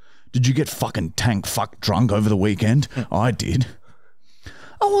of. Did you get fucking tank fuck drunk over the weekend? I did.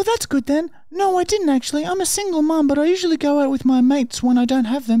 Oh, well, that's good then. No, I didn't actually. I'm a single mum, but I usually go out with my mates when I don't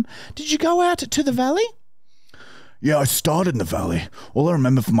have them. Did you go out to the valley? Yeah, I started in the valley. All I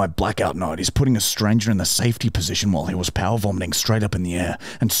remember from my blackout night is putting a stranger in the safety position while he was power vomiting straight up in the air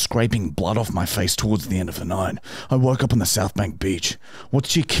and scraping blood off my face towards the end of the night. I woke up on the South Bank beach.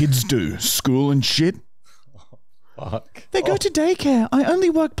 What's your kids do? School and shit? Fuck. They go to daycare. I only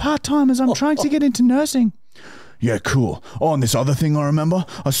work part-time as I'm trying to get into nursing. Yeah, cool. Oh, and this other thing I remember?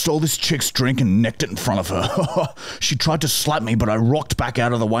 I stole this chick's drink and necked it in front of her. She tried to slap me, but I rocked back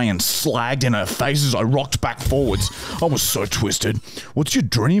out of the way and slagged in her face as I rocked back forwards. I was so twisted. What's your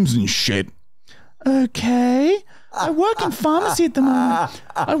dreams and shit? Okay. I work in pharmacy at the moment.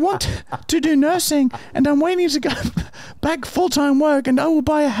 I want to do nursing, and I'm waiting to go back full-time work, and I will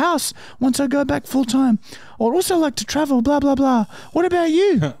buy a house once I go back full-time. I would also like to travel, blah, blah, blah. What about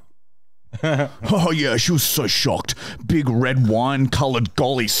you? Oh, yeah, she was so shocked. Big red wine-coloured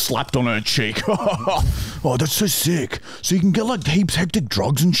golly slapped on her cheek. Oh, that's so sick. So you can get, like, heaps hectic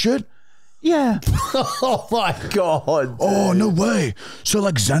drugs and shit? Yeah. Oh, my God. Oh, no way. So,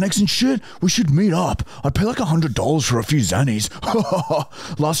 like, Xanax and shit? We should meet up. I'd pay, like, $100 for a few Xannies.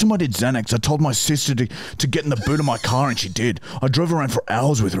 Last time I did Xanax, I told my sister to get in the boot of my car, and she did. I drove around for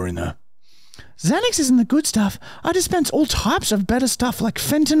hours with her in there. Xanax isn't the good stuff. I dispense all types of better stuff like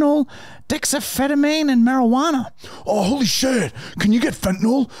fentanyl, dexamphetamine, and marijuana. Oh, holy shit. Can you get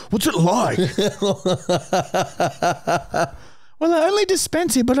fentanyl? What's it like? Well, I only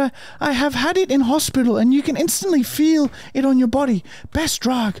dispense it, but I have had it in hospital, and you can instantly feel it on your body. Best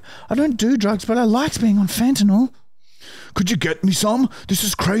drug. I don't do drugs, but I like being on fentanyl. Could you get me some? This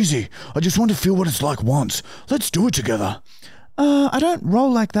is crazy. I just want to feel what it's like once. Let's do it together. I don't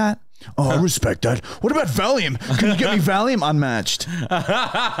roll like that. Oh, I respect that. What about Valium? Can you get me Valium unmatched?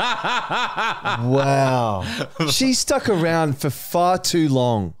 Wow. She stuck around for far too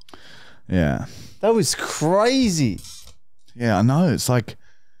long. Yeah. That was crazy. Yeah, I know. It's like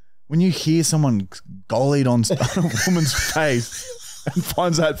when you hear someone gollied on a woman's face and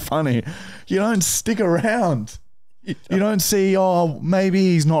finds that funny, you don't stick around. You don't see, oh, maybe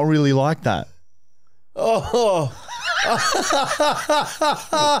he's not really like that. Oh.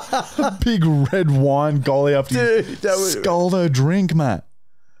 A big red wine golly after you sculled her drink, Matt.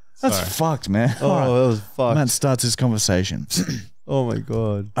 That's fucked, man. Oh, All right. that was fucked. Matt starts his conversation. Oh, my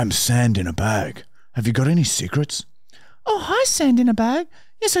God. I'm sand in a bag. Have you got any secrets? Oh, hi, sand in a bag.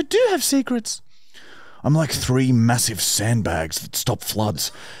 Yes, I do have secrets. I'm like 3 massive sandbags that stop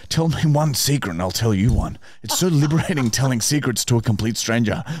floods. Tell me one secret and I'll tell you one. It's so liberating telling secrets to a complete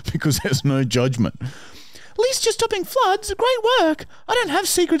stranger because there's no judgment. At least you're stopping floods. Great work. I don't have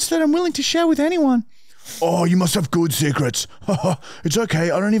secrets that I'm willing to share with anyone. Oh, you must have good secrets. It's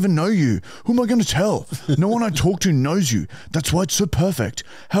okay. I don't even know you. Who am I going to tell? No one I talk to knows you. That's why it's so perfect.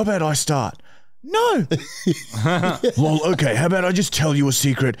 How about I start? No. Lol, okay. How about I just tell you a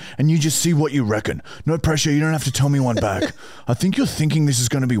secret and you just see what you reckon? No pressure. You don't have to tell me one back. I think you're thinking this is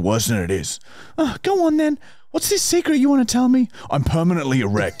going to be worse than it is. Go on then. What's this secret you want to tell me? I'm permanently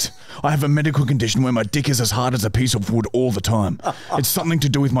erect. I have a medical condition where my dick is as hard as a piece of wood all the time. It's something to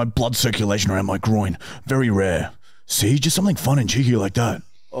do with my blood circulation around my groin. Very rare. See? Just something fun and cheeky like that.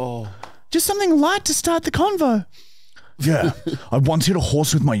 Oh. Just something light to start the convo. Yeah. I once hit a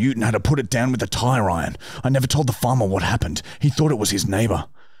horse with my ute and had to put it down with a tire iron. I never told the farmer what happened. He thought it was his neighbor.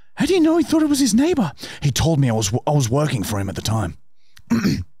 How do you know he thought it was his neighbor? He told me I was working for him at the time.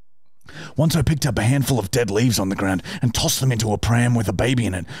 Once I picked up a handful of dead leaves on the ground and tossed them into a pram with a baby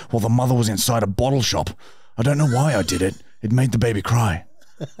in it while the mother was inside a bottle shop. I don't know why I did it. It made the baby cry.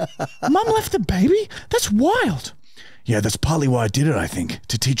 Mum left the baby? That's wild. Yeah, that's partly why I did it, I think,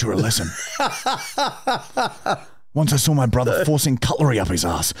 to teach her a lesson. Once I saw my brother forcing cutlery up his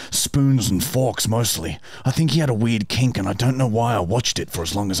ass, spoons and forks mostly. I think he had a weird kink and I don't know why I watched it for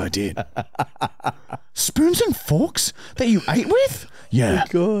as long as I did. Spoons and forks? That you ate with? Yeah.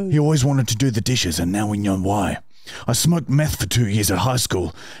 Oh, he always wanted to do the dishes and now we know why. I smoked meth for 2 years at high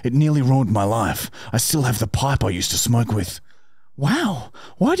school. It nearly ruined my life. I still have the pipe I used to smoke with. Wow.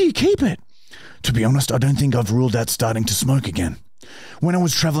 Why do you keep it? To be honest, I don't think I've ruled out starting to smoke again. When I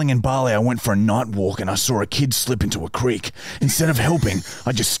was traveling in Bali, I went for a night walk and I saw a kid slip into a creek. Instead of helping,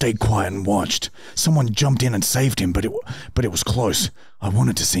 I just stayed quiet and watched. Someone jumped in and saved him, but it was close. I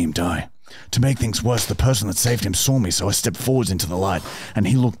wanted to see him die. To make things worse, the person that saved him saw me, so I stepped forwards into the light and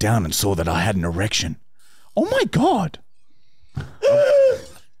he looked down and saw that I had an erection. Oh my God.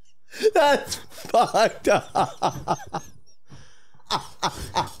 That's fucked up.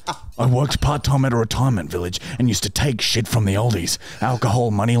 I worked part-time at a retirement village and used to take shit from the oldies.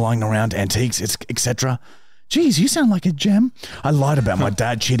 Alcohol, money lying around, antiques, etc. Geez, you sound like a gem. I lied about my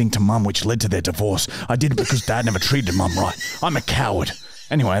dad cheating to mum, which led to their divorce. I did it because dad never treated mum right. I'm a coward.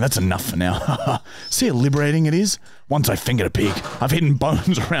 Anyway, that's enough for now. See how liberating it is? Once I fingered a pig, I've hidden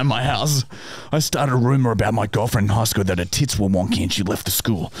bones around my house. I started a rumor about my girlfriend in high school that her tits were wonky and she left the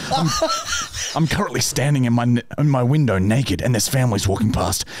school. I'm currently standing in my window naked and there's families walking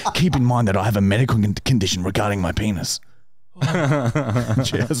past. Keep in mind that I have a medical condition regarding my penis.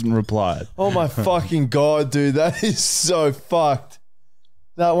 She hasn't replied. Oh my fucking God, dude. That is so fucked.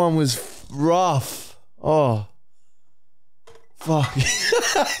 That one was rough. Oh. Fuck.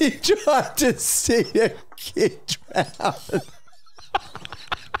 He tried to see a kid drown.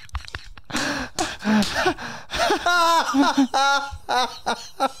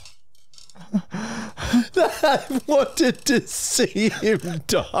 I wanted to see him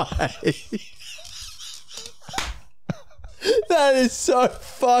die. That is so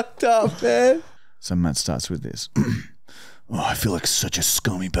fucked up, man. So Matt starts with this. Oh, I feel like such a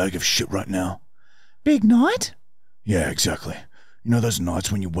scummy bag of shit right now. Big night? Yeah, exactly. You know those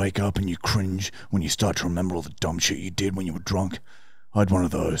nights when you wake up and you cringe when you start to remember all the dumb shit you did when you were drunk? I had one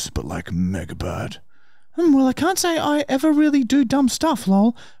of those, but like mega bad. Well, I can't say I ever really do dumb stuff,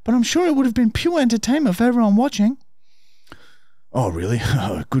 lol, but I'm sure it would have been pure entertainment for everyone watching. Oh, really?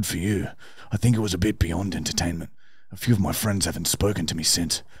 Good for you. I think it was a bit beyond entertainment. A few of my friends haven't spoken to me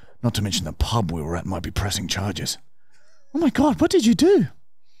since, not to mention the pub we were at might be pressing charges. Oh my God, what did you do?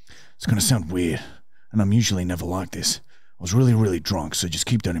 It's going to sound weird, and I'm usually never like this. I was really, really drunk, so just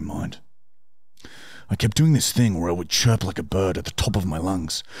keep that in mind. I kept doing this thing where I would chirp like a bird at the top of my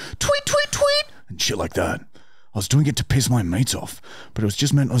lungs. Tweet, tweet, tweet! And shit like that. I was doing it to piss my mates off, but it was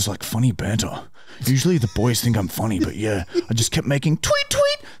just meant as like funny banter. Usually the boys think I'm funny, but yeah, I just kept making tweet,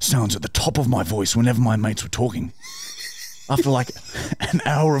 tweet sounds at the top of my voice whenever my mates were talking. After like an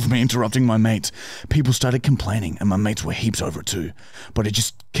hour of me interrupting my mates, people started complaining and my mates were heaps over it too. But it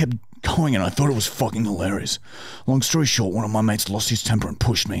just kept going and I thought it was fucking hilarious. Long story short, one of my mates lost his temper and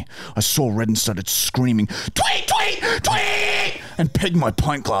pushed me. I saw red and started screaming, tweet, tweet, tweet, and pegged my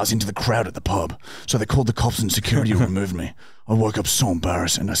pint glass into the crowd at the pub. So they called the cops and security removed me. I woke up so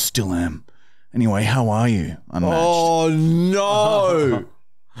embarrassed and I still am. Anyway, how are you? Unmatched. Oh no.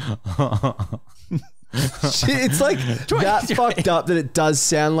 Shit, it's like that fucked up that it does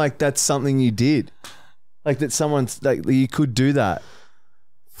sound like that's something you did. Like that someone's like you could do that.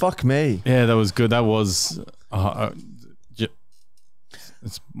 Fuck me. Yeah, that was good. That was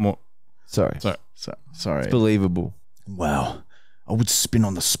it's more Sorry. Sorry. It's believable. Wow. I would spin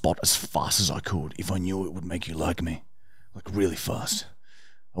on the spot as fast as I could if I knew it would make you like me. Like really fast.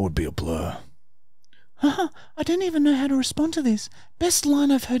 I would be a blur. I don't even know how to respond to this. Best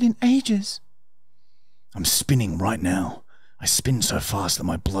line I've heard in ages. I'm spinning right now. I spin so fast that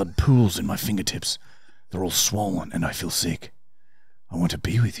my blood pools in my fingertips. They're all swollen and I feel sick. I want to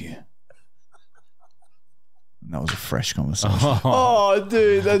be with you. And that was a fresh conversation. Oh,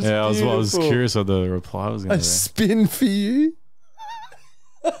 dude, that's beautiful. I was curious what the reply was going to be. A spin for you?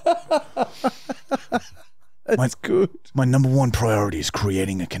 That's good. My number one priority is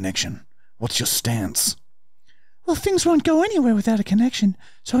creating a connection. What's your stance? Well, things won't go anywhere without a connection,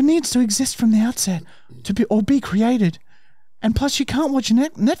 so it needs to exist from the outset to be created. And plus, you can't watch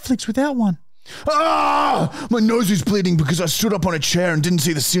Netflix without one. Ah! My nose is bleeding because I stood up on a chair and didn't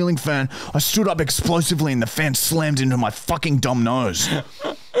see the ceiling fan. I stood up explosively and the fan slammed into my fucking dumb nose.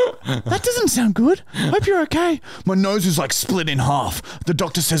 That doesn't sound good. Hope you're okay. My nose is like split in half. The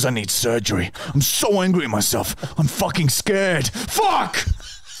doctor says I need surgery. I'm so angry at myself. I'm fucking scared. Fuck!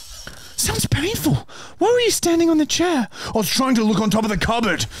 Sounds painful. Why were you standing on the chair? I was trying to look on top of the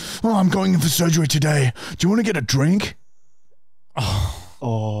cupboard. Oh, I'm going in for surgery today. Do you want to get a drink?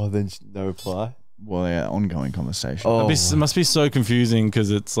 Oh, then no reply. Well, yeah, ongoing conversation. Oh. It must be so confusing because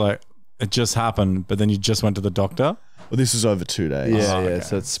it's like it just happened, but then you just went to the doctor. Well, this is over 2 days. Yeah, okay.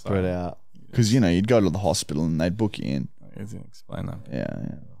 so it's spread out. Because, you know, you'd go to the hospital and they'd book you in. I didn't explain that.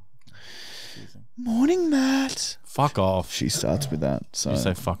 Yeah. Morning, Matt. Fuck off. She starts with that. So Did you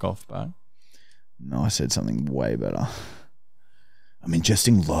say fuck off back? No, I said something way better. I'm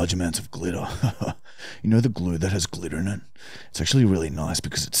ingesting large amounts of glitter. You know the glue that has glitter in it? It's actually really nice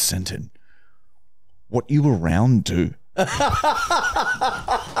because it's scented. What you around do?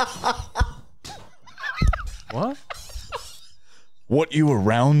 What? What you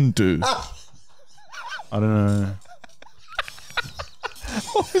around do? I don't know.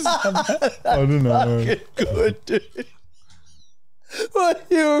 What was that? I don't know. Good, dude. What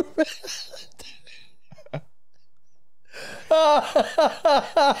you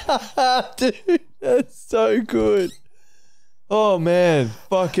Dude, that's so good. Oh man,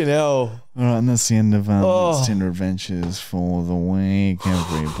 fucking hell. All right, and that's the end of Tinder Adventures for the week,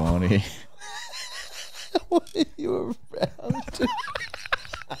 everybody. What are you around to?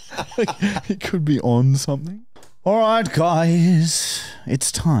 It could be on something. All right, guys,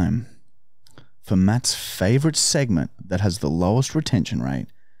 it's time for Matt's favorite segment that has the lowest retention rate.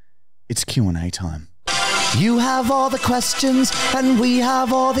 It's Q&A time. You have all the questions, and we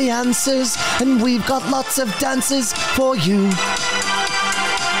have all the answers, and we've got lots of dances for you.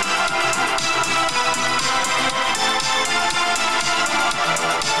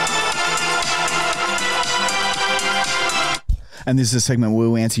 And this is a segment where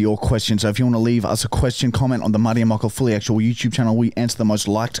we answer your questions. So if you want to leave us a question, comment on the Marty and Michael Fully Actual YouTube channel. We answer the most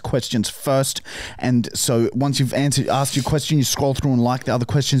liked questions first. And so once you've asked your question, you scroll through and like the other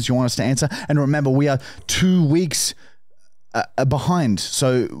questions you want us to answer. And remember, we are 2 weeks behind.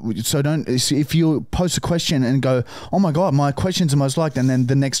 So don't, if you post a question and go, oh my God, my questions are most liked, and then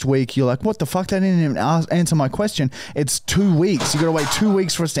the next week you're like, what the fuck? They didn't even answer my question. It's 2 weeks. You got to wait 2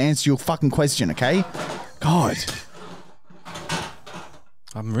 weeks for us to answer your fucking question, okay? God.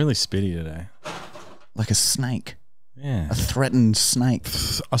 I'm really spitty today. Like a snake. Yeah. A threatened snake.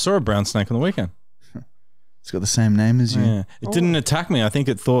 I saw a brown snake on the weekend. It's got the same name as you. Yeah. It didn't attack me. I think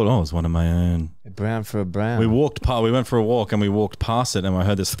it thought, oh, it's one of my own. A brown for a brown. We went for a walk and we walked past it and I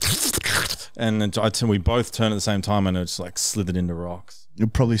heard this and then we both turned at the same time and it just like slithered into rocks. You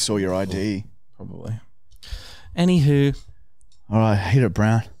probably saw your ID. Probably. Anywho. All right, hit it,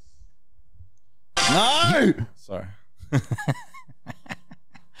 Brown. No! Sorry.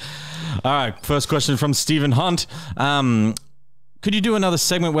 All right, first question from Stephen Hunt. Could you do another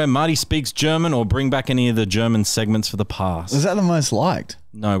segment where Marty speaks German or bring back any of the German segments for the past? Was that the most liked?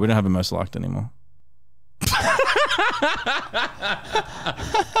 No, we don't have a most liked anymore.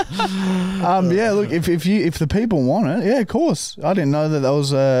 Yeah, look, if the people want it, yeah, of course. I didn't know that was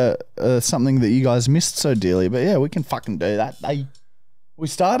something that you guys missed so dearly, but yeah, we can fucking do that. We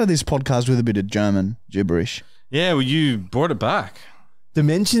started this podcast with a bit of German gibberish. Yeah, well, you brought it back. The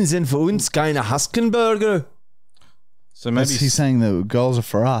Menschen sind für uns keine Haskenburger. So maybe he's saying the girls are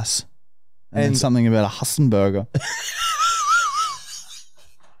for us, and then something about a Hassenburger.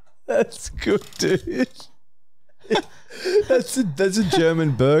 That's good, dude. That's a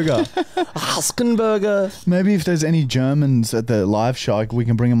German burger. Haskenburger. Maybe if there's any Germans at the live show, we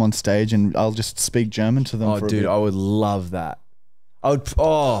can bring them on stage, and I'll just speak German to them. Oh, for a dude, bit. I would love that.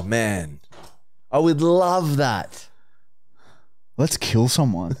 Oh man, I would love that. Let's kill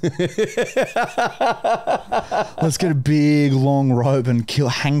someone. Let's get a big long rope and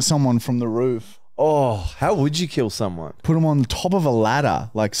hang someone from the roof. Oh, how would you kill someone? Put them on the top of a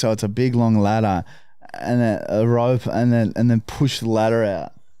ladder, like so it's a big long ladder and a rope, and then push the ladder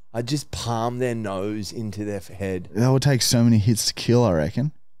out. I'd just palm their nose into their head. That would take so many hits to kill, I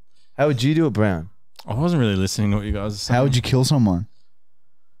reckon. How would you do it, Brown? I wasn't really listening to what you guys were saying. How would you kill someone?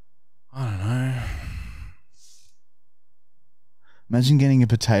 I don't know. Imagine getting a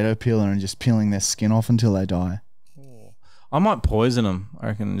potato peeler and just peeling their skin off until they die. I might poison them, I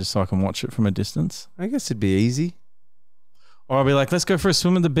reckon, just so I can watch it from a distance. I guess it'd be easy. Or I'll be like, let's go for a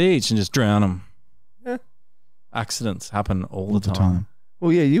swim at the beach and just drown them. Yeah. Accidents happen all the time.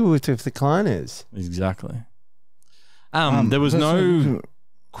 Well, yeah, you would if the client is. Exactly. There was no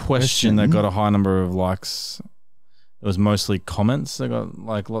question that got a high number of likes. It was mostly comments that got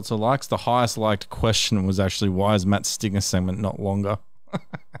like lots of likes. The highest liked question was actually, why is Matt's stinger segment not longer?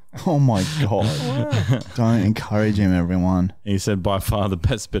 Oh my God. Don't encourage him, everyone. He said, by far the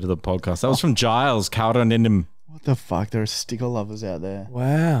best bit of the podcast. That was from Giles. What the fuck? There are sticker lovers out there.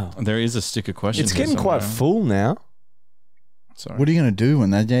 Wow. There is a sticker question. It's getting quite full now. Sorry. What are you going to do when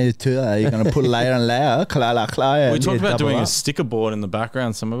they do that? You're going to put layer and layer? We talked about doing a sticker board in the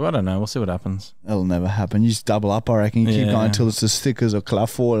background somewhere. I don't know. We'll see what happens. That'll never happen. You just double up, I reckon. You keep going until it's the stickers or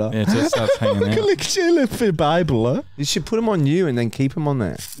clafola. Yeah, until it starts hanging out. Bible, huh? You should put them on you and then keep them on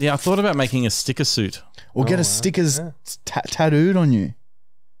there. Yeah, I thought about making a sticker suit. Or get a stickers tattooed on you.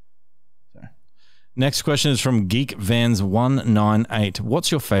 Next question is from GeekVans198.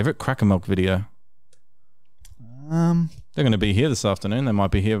 What's your favorite Cracker Milk video? They're going to be here this afternoon. They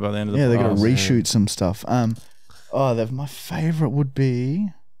might be here by the end of the podcast. Yeah, they're going to reshoot some stuff. My favorite would be...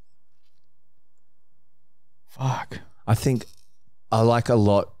 Fuck. I think I like a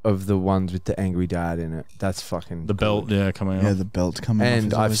lot of the ones with the angry dad in it. That's fucking the belt, coming out. Yeah, the belt coming off.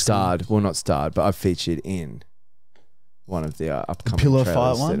 And I've starred, well, not starred, but I've featured in one of the upcoming pillow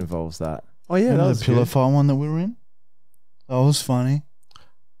trailers fight one? that involves that. Oh yeah, Remember that was the pillow good. fight one that we were in? That was funny.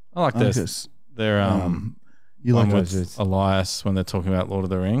 I like this. They're you like with Elias when they're talking about Lord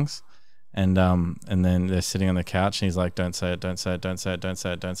of the Rings, And then they're sitting on the couch and he's like, don't say it, don't say it, don't say it, don't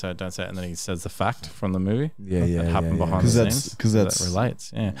say it, don't say it, don't say it. And then he says the fact from the movie. Yeah, that happened behind the scenes. Because that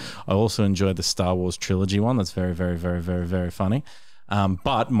relates. Yeah. I also enjoyed the Star Wars trilogy one. That's very, very, very, very, very funny.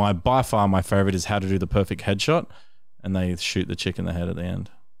 But by far my favorite is How to Do the Perfect Headshot, and they shoot the chick in the head at the end.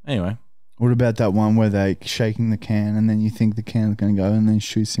 Anyway. What about that one where they shaking the can and then you think the can's going to go and then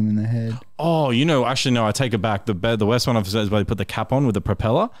shoots him in the head? Oh, actually, no, I take it back. The worst one I've said is where they put the cap on with the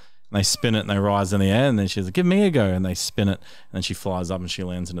propeller and they spin it and they rise in the air and then she's like, give me a go. And they spin it and then she flies up and she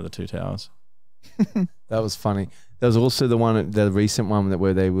lands into the two towers. That was funny. There was also the recent one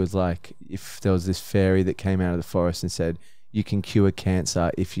where they was like, if there was this fairy that came out of the forest and said, you can cure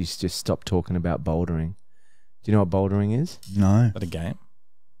cancer if you just stop talking about bouldering. Do you know what bouldering is? No. Is that a game?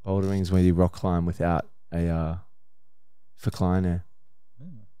 Bouldering is where you rock climb without a verkleiner.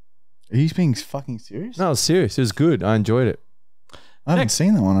 Are you being fucking serious? No, it was serious. It was good. I enjoyed it. I haven't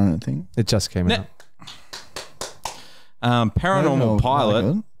seen that one, I don't think. It just came out. Paranormal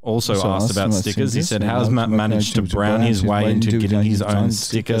Pilot also asked about stickers. He said, how has Matt managed to brown his way into getting his own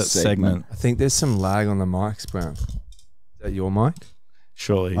sticker segment? I think there's some lag on the mics, Brown. Is that your mic?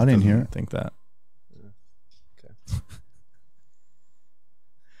 Surely. I didn't hear it. Think that.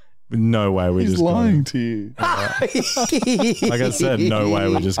 No way we He's just lying got to you. Like I said, no way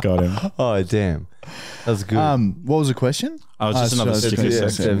we just got him. Oh, damn. That was good. What was the question? I was just another sticker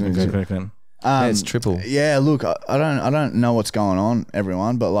segment. It's triple. Yeah, look, I don't know what's going on,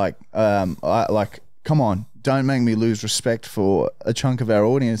 everyone, but come on, don't make me lose respect for a chunk of our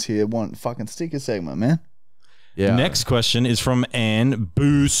audience here. Want fucking sticker segment, man. Yeah. Next question is from Anne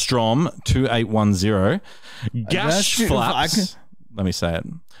Boostrom 2810. Gash flaps. Let me say it.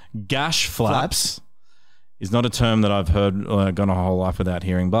 Gash flaps is not a term that I've heard gone a whole life without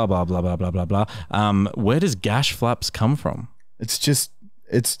hearing. Blah blah blah blah blah blah blah. Where does gash flaps come from? It's just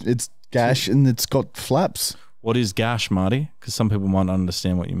it's gash and it's got flaps. What is gash, Marty? Because some people might not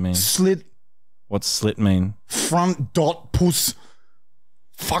understand what you mean. Slit. What's slit mean? Front dot puss.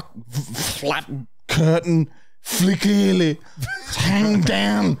 Fuck flap curtain. Flickily. Hang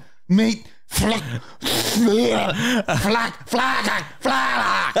down. Meat. Flack, flack, flack,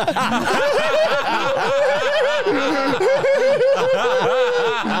 flack.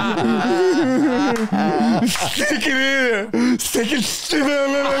 Stick it in. Stick it.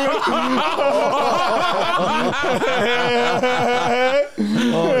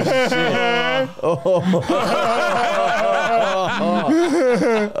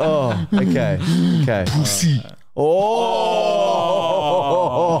 Oh, okay. Pussy.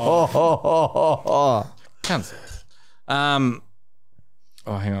 Cancel. Hang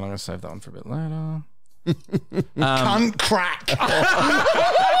on, I'm gonna save that one for a bit later. Cunt crack.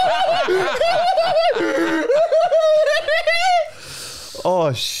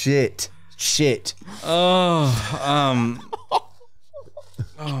 Oh shit. Oh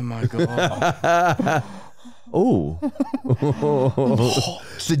my god. Oh.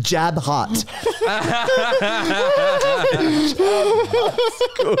 It's the jab hot.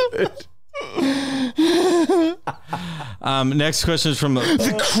 Good. Next question is from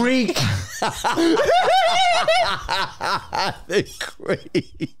The creek. The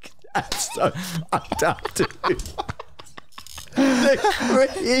creek. That's so fucked up, dude. The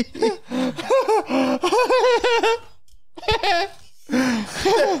creek.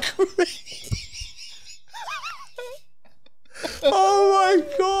 The creek. Oh my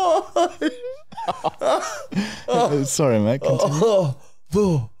god! Sorry, mate. Continue.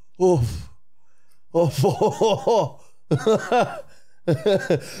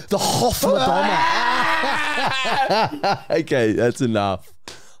 The Hoffmadonna. Okay, that's enough.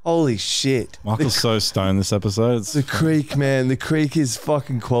 Holy shit! Michael's so stoned this episode. The creek, man. The creek is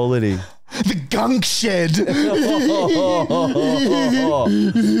fucking quality. The gunk shed.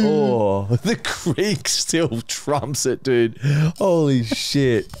 Oh, the creek still trumps it, dude. Holy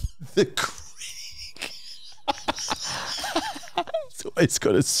shit. The creek. It's always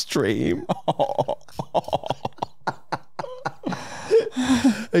got a stream.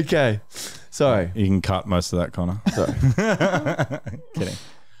 Okay. Sorry. You can cut most of that, Connor. Sorry. Kidding.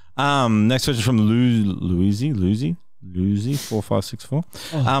 Next question from Lucy 4564.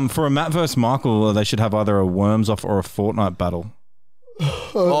 For a Matt versus Michael, they should have either a Worms off or a Fortnite battle.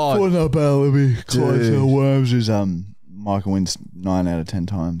 Fortnite battle would be close. Worms is Michael wins 9 out of 10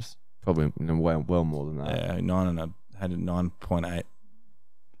 times. Probably well more than that. Yeah, 9.8.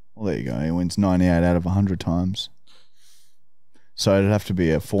 Well, there you go. He wins 98 out of 100 times. So it'd have to be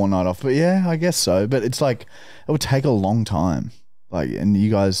a Fortnite off. But yeah, I guess so. But it's like it would take a long time. And you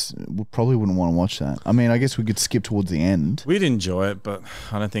guys probably wouldn't want to watch that. I mean, I guess we could skip towards the end. We'd enjoy it, but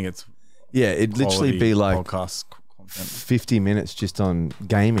I don't think it's Yeah, it'd literally be like podcast content. 50 minutes just on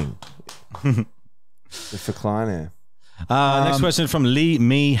gaming. For Klein Next question from Lee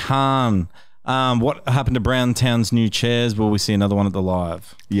Mi Han. What happened to Browntown's new chairs? Will we see another one at the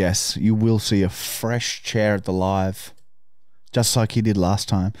live? Yes, you will see a fresh chair at the live, just like he did last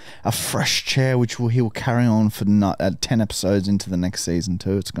time. A fresh chair, which he will carry on for 10 episodes into the next season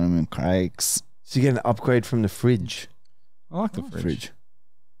too. It's going to be Craig's. So you get an upgrade from the fridge. I like the fridge.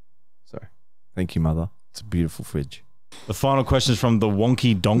 Sorry. Thank you, Mother. It's a beautiful fridge. The final question is from the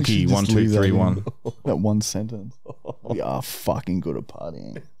Wonky Donkey 1231. That one sentence. We are fucking good at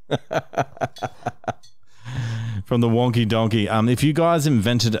partying. From the Wonky Donkey. If you guys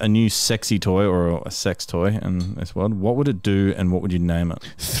invented a new sexy toy or a sex toy in this world, what would it do and what would you name it?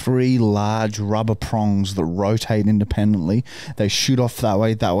 3 large rubber prongs that rotate independently. They shoot off that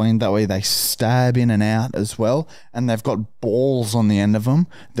way, and that way they stab in and out as well. And they've got balls on the end of them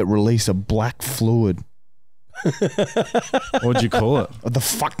that release a black fluid. What would you call it? The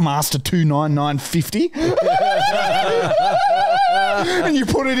Fuckmaster 29950. And you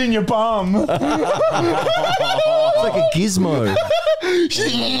put it in your bum. It's like a gizmo.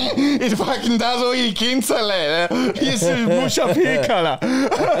 It fucking does all your kinsa. Yes, mush up here colour.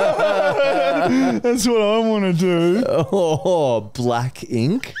 That's what I want to do. Oh, black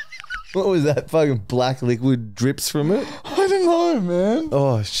ink? What was that? Fucking black liquid drips from it? I don't know, man.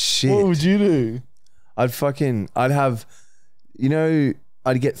 Oh, shit. What would you do? I'd have,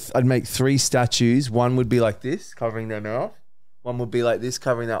 I'd make 3 statues. One would be like this, covering their mouth. One would be like this,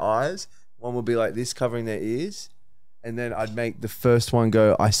 covering their eyes. One would be like this, covering their ears. And then I'd make the first one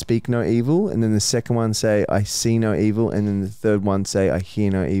go, I speak no evil. And then the second one say, I see no evil. And then the third one say, I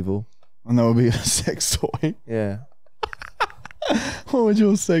hear no evil. And that would be a sex toy. Yeah. What would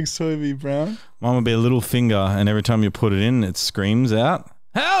your sex toy be, Brown? Mine would be a little finger, and every time you put it in, it screams out,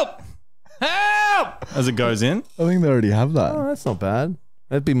 "Help! Help!" as it goes in. I think they already have that. Oh, that's not bad.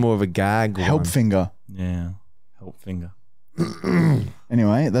 That'd be more of a gag Help one. finger. Yeah, help finger.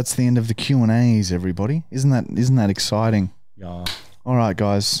 Anyway, that's the end of the Q&As, everybody. Isn't that exciting? Yeah. All right,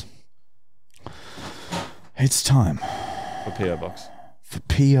 guys. It's time For P.O Box. for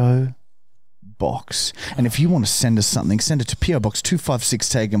P.O Box. And if you want to send us something, send it to P.O Box 256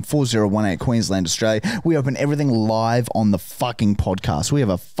 Taken 4018 Queensland, Australia. We open everything live on the fucking podcast. We have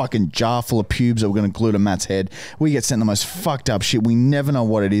a fucking jar full of pubes that we're going to glue to Matt's head. We get sent the most fucked up shit. We never know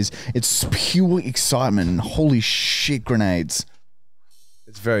what it is. It's pure excitement and holy shit grenades.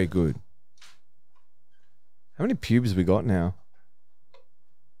 It's very good. How many pubes have we got now?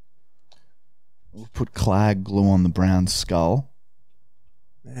 We'll put clag glue on the brown skull.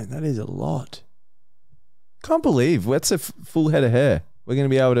 Man, that is a lot. Can't believe that's a full head of hair. We're going to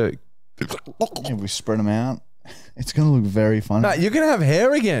be able to... If we spread them out, it's going to look very funny. Matt, you're going to have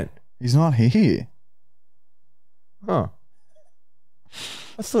hair again. He's not here. Huh.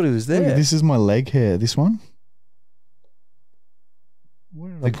 I thought he was there. Look, this is my leg hair. This one.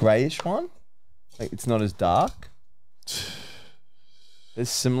 Where did I The greyish one? Like, it's not as dark? There's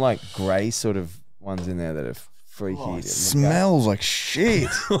some, like, grey sort of ones in there that are freaky. Oh, to it look smells like shit.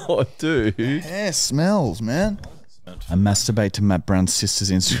 at. Oh, dude. Hair smells, man. I masturbate to Matt Brown's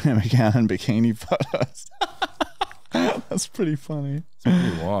sister's Instagram account and bikini photos. That's pretty funny.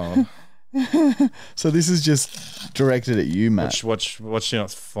 Pretty wild. So this is just directed at you, Matt. Watch you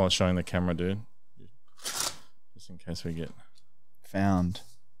not showing the camera, dude. Just in case we get... Found.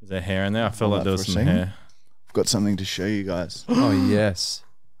 Is there hair in there? I felt Hold like there that was for a some second. hair. I've got something to show you guys. Oh, yes.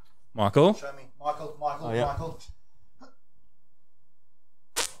 Michael? Show me. Michael, Oh, yeah. Michael.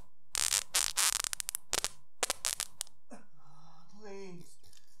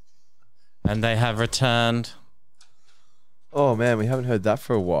 And they have returned. Oh, man, we haven't heard that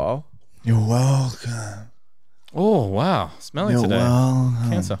for a while. You're welcome. Oh, wow. Smelling You're today. welcome.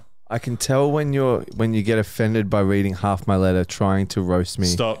 Cancer. I can tell when you get offended by reading half my letter trying to roast me.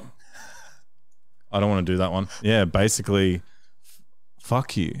 Stop. I don't want to do that one. Yeah, basically,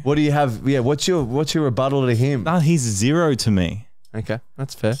 fuck you. What do you have? Yeah, what's your rebuttal to him? No, he's 0 to me. Okay,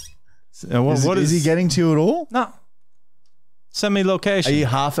 that's fair. What is he getting to you at all? No. Send me Are location. you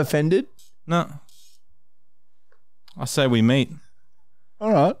half offended? No. I say we meet.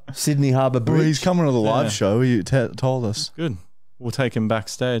 All right. Sydney Harbour Well, Bridge. he's coming to the live Yeah. show. You told us. Good. We'll take him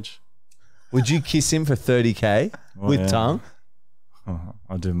backstage. Would you kiss him for 30K Oh, with yeah. tongue? Oh,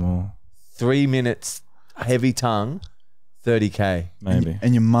 I'll do more. 3 minutes, heavy tongue, 30K. Maybe.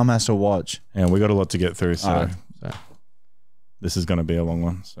 And your mum has to watch. Yeah, we got a lot to get through, so Alright. this is going to be a long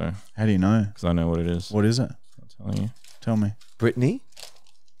one. So, How do you know? because I know what it is. What is it? I'm telling you. Tell me. Brittany?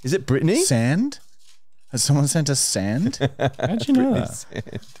 Is it Brittany? Sand? Has someone sent us sand? How'd you know that?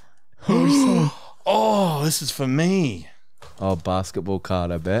 Oh, this is for me. Oh, basketball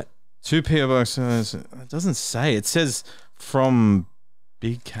card, I bet. 2 P.O Boxes. It doesn't say. It says from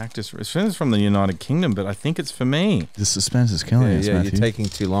Big Cactus. It says from the United Kingdom, but I think it's for me. The suspense is killing us, Yeah, Matthew. you're taking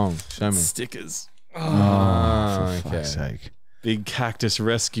too long. Show me. Stickers. Oh, for fuck's sake. Big Cactus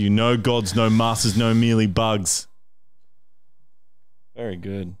Rescue. No gods, no masters, no merely bugs. Very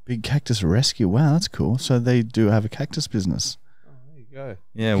good. Big Cactus Rescue. Wow, that's cool. So they do have a cactus business. There you go.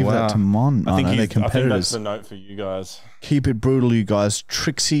 Yeah, Give that to Mon. I think, they're I think that's competitors. the note for you guys. Keep it brutal, you guys.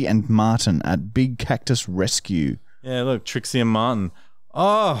 Trixie and Martin at Big Cactus Rescue. Yeah, look, Trixie and Martin.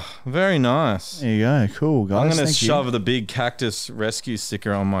 Oh, very nice. There you go. Cool, guys. I'm going to Thank you. shove the Big Cactus Rescue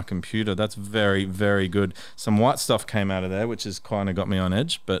sticker on my computer. That's very, very good. Some white stuff came out of there, which has kind of got me on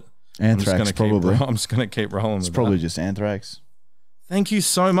edge, but Anthrax, probably. I'm just going to keep rolling It's with probably that. just anthrax. Thank you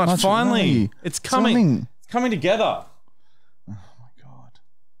so much. Finally, it's coming. It's coming together.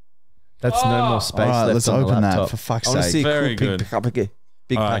 That's no more space All right, left let's on the open that laptop. for fuck's I want to sake. see a Very cool good. big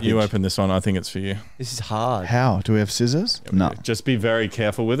All right, package. you open this one. I think it's for you. This is hard. How? Do we have scissors? No. Just be very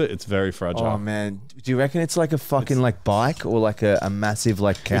careful with it. It's very fragile. Oh man, do you reckon it's like a fucking like bike or like a massive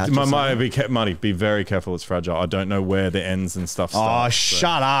like couch? or something? Marty, be very careful. It's fragile. I don't know where the ends and stuff start. Oh,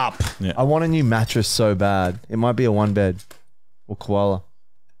 shut up. I want a new mattress so bad. It might be a one bed or koala.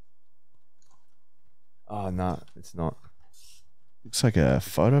 Oh no, it's not. Looks like a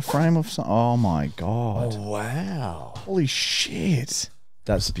photo frame of something. Oh, my God. Wow, Holy shit.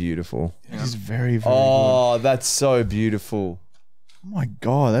 that's beautiful. That is very, very Oh, that's so beautiful. good. Oh, my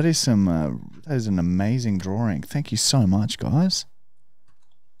God. That is that is an amazing drawing. Thank you so much, guys.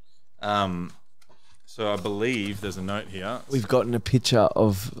 So I believe there's a note here. We've gotten a picture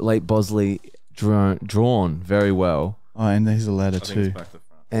of late Bosley drawn very well, Oh, and there's a letter, I think too. it's back to the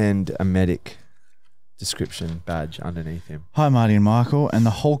front. and a medic description badge underneath him. Hi, Marty and Michael, and the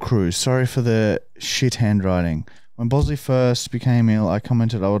whole crew. Sorry for the shit handwriting. When Bosley first became ill, I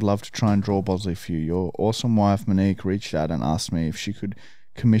commented I would love to try and draw Bosley for you. Your awesome wife, Monique, reached out and asked me if she could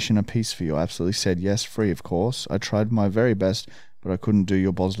commission a piece for you. I absolutely said yes, free, of course. I tried my very best, but I couldn't do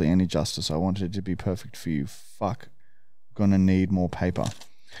your Bosley any justice. I wanted it to be perfect for you. Fuck. Gonna need more paper.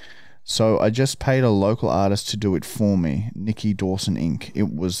 So I just paid a local artist to do it for me, Nikki Dawson Inc.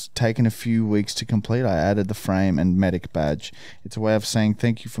 It was taken a few weeks to complete. I added the frame and medic badge. It's a way of saying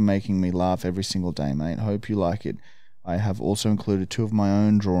thank you for making me laugh every single day, mate. Hope you like it. I have also included 2 of my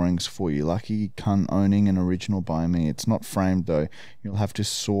own drawings for you. Lucky cunt owning an original by me. It's not framed though. You'll have to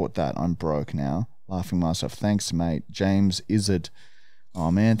sort that. I'm broke now. Laughing myself. Thanks, mate. James Izzard. Oh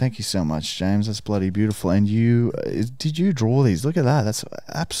man, thank you so much, James. That's bloody beautiful. And you, did you draw these? Look at that. That's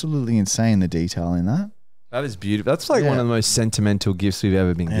absolutely insane, the detail in that. That is beautiful. That's like one of the most sentimental gifts we've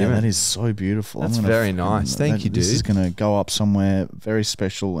ever been Yeah, given. that is so beautiful. That's very nice. Thank you, dude. This is going to go up somewhere very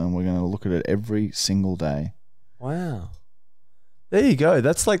special, and we're going to look at it every single day. Wow. There you go.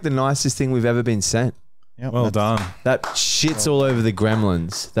 That's like the nicest thing we've ever been sent. Yep, Well done. That shits all over the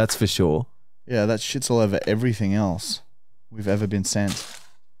gremlins. That's for sure. Yeah, that shit's all over everything else we've ever been sent.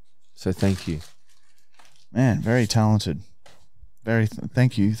 So thank you. Man, very talented.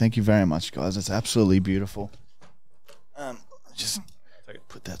 Thank you very much, guys. It's absolutely beautiful. Just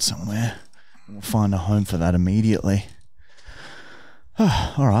put that somewhere, and we'll find a home for that immediately. All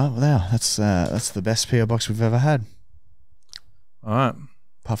right, well, now that's the best P.O Box we've ever had, All right.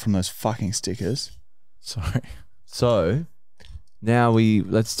 apart from those fucking stickers. Sorry. So now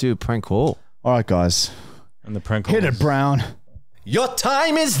let's do a prank call. All right, guys, And the prank hit calls. it, Brown. Your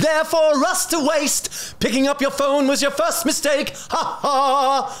time is there for us to waste. Picking up your phone was your first mistake. Ha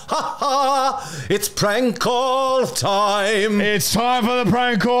ha, ha ha. It's prank call time. It's time for the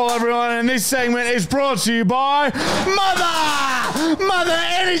prank call, everyone, and this segment is brought to you by Mother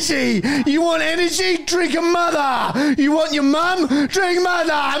Energy. You want energy? Drink a Mother. You want your mum? Drink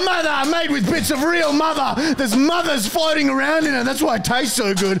Mother made with bits of real mother. There's mothers floating around in it. That's why it tastes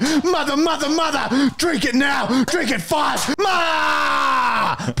so good. Mother. Drink it now. Drink it fast.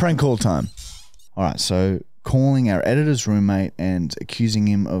 Prank call time. All right, so calling our editor's roommate and accusing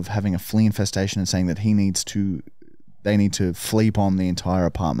him of having a flea infestation and saying that they need to flea bomb the entire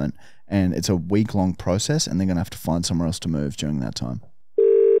apartment, and it's a week-long process, and they're going to have to find somewhere else to move during that time.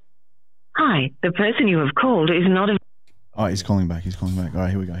 Hi, the person you have called is not a... Oh, he's calling back. All right,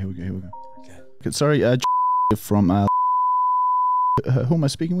 here we go. Okay. Sorry, from who am I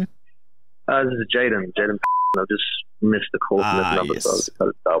speaking with? This is Jaden. I've just missed the call from this number, so I'll just try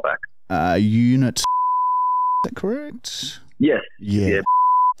to dial back. Unit. Is that correct? Yes. Yeah.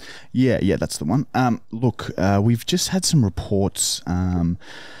 Yeah, that's the one. Look, we've just had some reports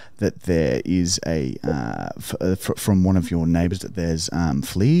that there is from one of your neighbours that there's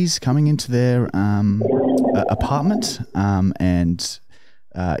fleas coming into their apartment, and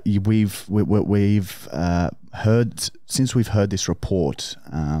we've heard since we've heard this report,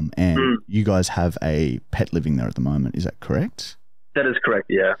 and you guys have a pet living there at the moment. Is that correct? That is correct.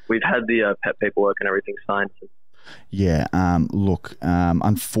 Yeah, we've had the pet paperwork and everything signed. Yeah. Look,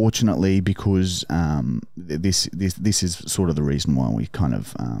 unfortunately, because this is sort of the reason why we kind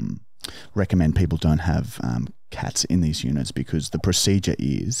of recommend people don't have cats in these units, because the procedure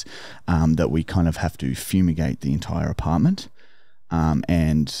is that we kind of have to fumigate the entire apartment,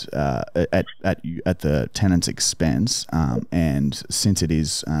 and at the tenant's expense. And since it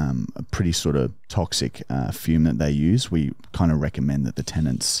is a pretty sort of toxic fume that they use, we kind of recommend that the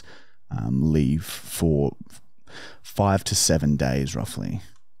tenants leave for 5 to 7 days, roughly.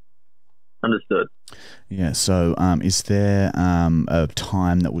 Understood. Yeah. So, is there a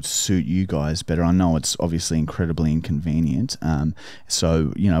time that would suit you guys better? I know it's obviously incredibly inconvenient.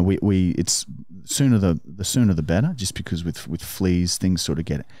 So we it's the sooner the better. Just because with fleas, things sort of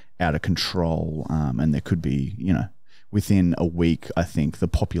get out of control, and there could be within a week, I think the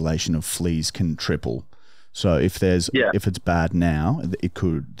population of fleas can triple. So if it's bad now, they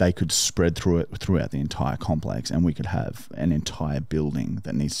could spread throughout the entire complex, and we could have an entire building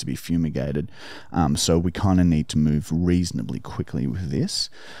that needs to be fumigated. So we kind of need to move reasonably quickly with this.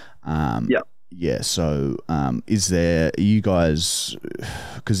 Yeah. So is there you guys?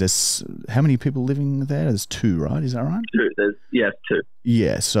 Because there's how many people living there? There's 2, right? Is that right? 2. There's 2.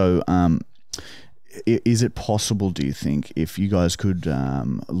 Yeah. So is it possible, do you think, if you guys could,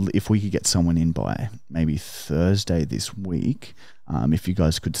 if we could get someone in by maybe Thursday this week, if you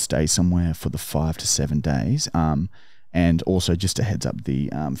guys could stay somewhere for the 5 to 7 days, and also just a heads up, the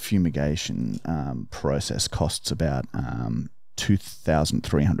fumigation process costs about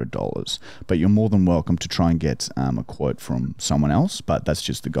 $2,300, but you're more than welcome to try and get a quote from someone else, but that's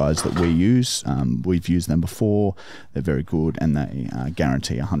just the guys that we use. We've used them before. They're very good, and they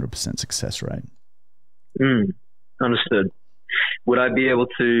guarantee 100% success rate. Understood. Would I be able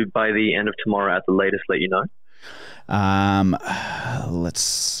to, by the end of tomorrow at the latest, let you know?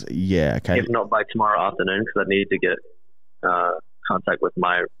 Okay. If not by tomorrow afternoon, because I need to get contact with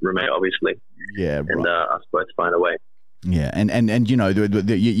my roommate, obviously. Yeah, and right. us both find a way. Yeah, and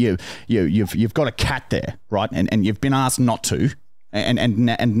you've got a cat there, right? And you've been asked not to,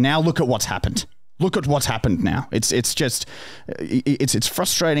 and now look at what's happened. Look at what's happened now. It's just it's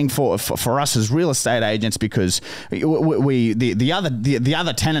frustrating for us as real estate agents, because the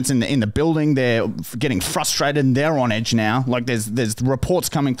other tenants in the building, they're getting frustrated and they're on edge now. Like there's reports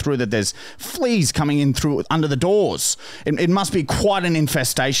coming through that there's fleas coming in through under the doors. It must be quite an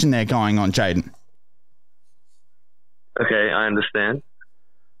infestation there going on, Jaden. Okay, I understand.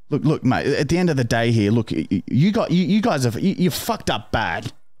 Look, mate. At the end of the day, here, look, you guys have fucked up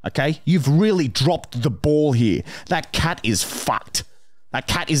bad. Okay, you've really dropped the ball here. That cat is fucked. That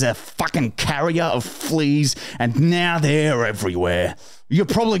cat is a fucking carrier of fleas, and now they're everywhere. You're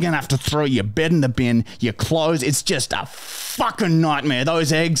probably going to have to throw your bed in the bin, your clothes. It's just a fucking nightmare.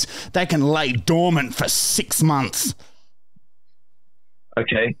 Those eggs, they can lay dormant for 6 months.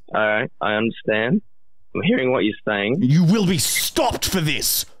 Okay, all right, I understand. I'm hearing what you're saying. You will be stopped for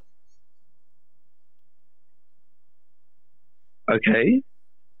this. Okay.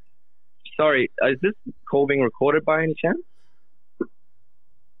 Sorry, is this call being recorded by any chance?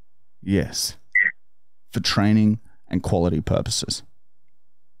 Yes. For training and quality purposes.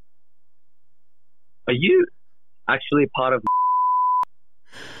 Are you actually part of...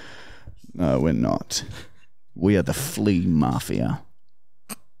 No, we're not. We are the flea mafia.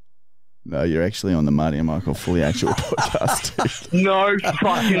 No, you're actually on the Marty and Michael Fully Actual podcast. No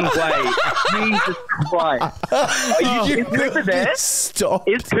fucking way. Jesus Christ. Is Cooper there? Stop.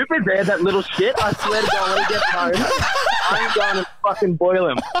 Is Cooper there, that little shit? I swear to God, when he gets home, I'm going to fucking boil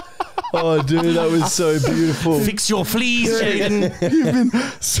him. Oh, dude, that was so beautiful. Fix your fleas, Jaden. You've been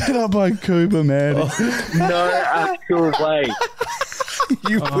set up by Cooper, man. No actual way.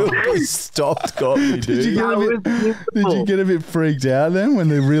 You will stopped, got me, dude. Did you get a bit freaked out then when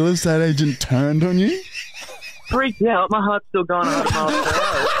the real estate agent turned on you? Freaked out. My heart's still going 100 miles per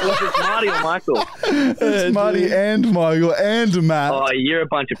hour. Was it Marty or Michael? It's Marty and Michael and Matt. Oh, you're a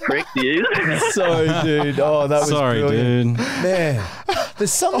bunch of pricks, you. Sorry, dude. Oh, that was Sorry, brilliant. dude. Man,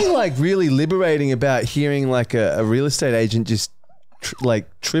 there's something like really liberating about hearing like a real estate agent just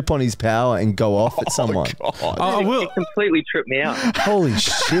trip on his power and go off at someone? I will. It completely tripped me out. Holy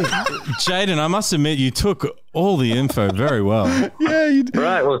shit. Jaden, I must admit, you took all the info very well. Yeah, you did.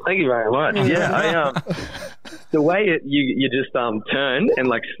 Right. Well, thank you very much. Yeah. The way you just turned and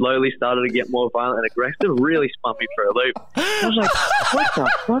like slowly started to get more violent and aggressive really spun me for a loop. I was like, what the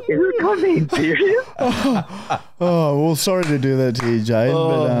fuck? Is this guy being serious? Oh, well, sorry to do that to you, Jade.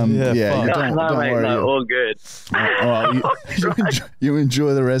 But yeah, don't mate, worry. no, all good. All right, you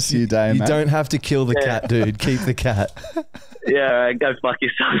enjoy the rest of your day, You mate. don't have to kill the cat, dude. Keep the cat. Yeah, go fuck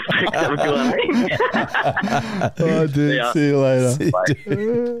yourself. Have a good one. Oh, dude. Yeah. See you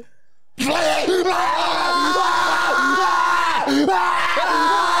later.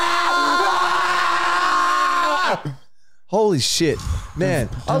 Holy shit. Man,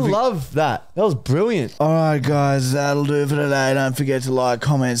 I love that. That was brilliant. All right, guys, that'll do it for today. Don't forget to like,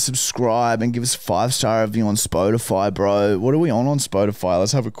 comment, subscribe, and give us a 5-star review on Spotify, bro. What are we on Spotify?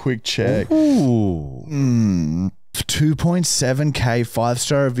 Let's have a quick check. Ooh. 2.7K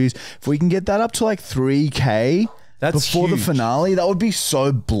 5-star reviews. If we can get that up to like 3K before the finale, that would be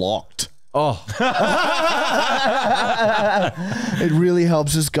so blocked. Oh. It really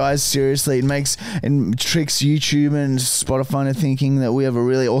helps us, guys. Seriously, it makes and tricks YouTube and Spotify into thinking that we have a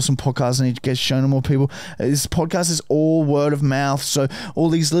really awesome podcast and it gets shown to more people. This podcast is all word of mouth, so all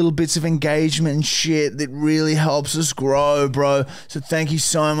these little bits of engagement and shit that really helps us grow, bro. So thank you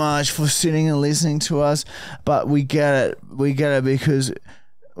so much for sitting and listening to us. But we get it because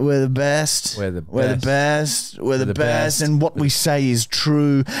we're the best. We're the best. We're the best. And what we say is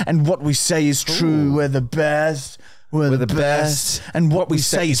true. And what we say is true. We're the best. We're the best. And what we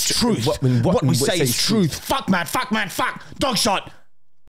say is truth. What we say is truth. Fuck, man. Dog shot.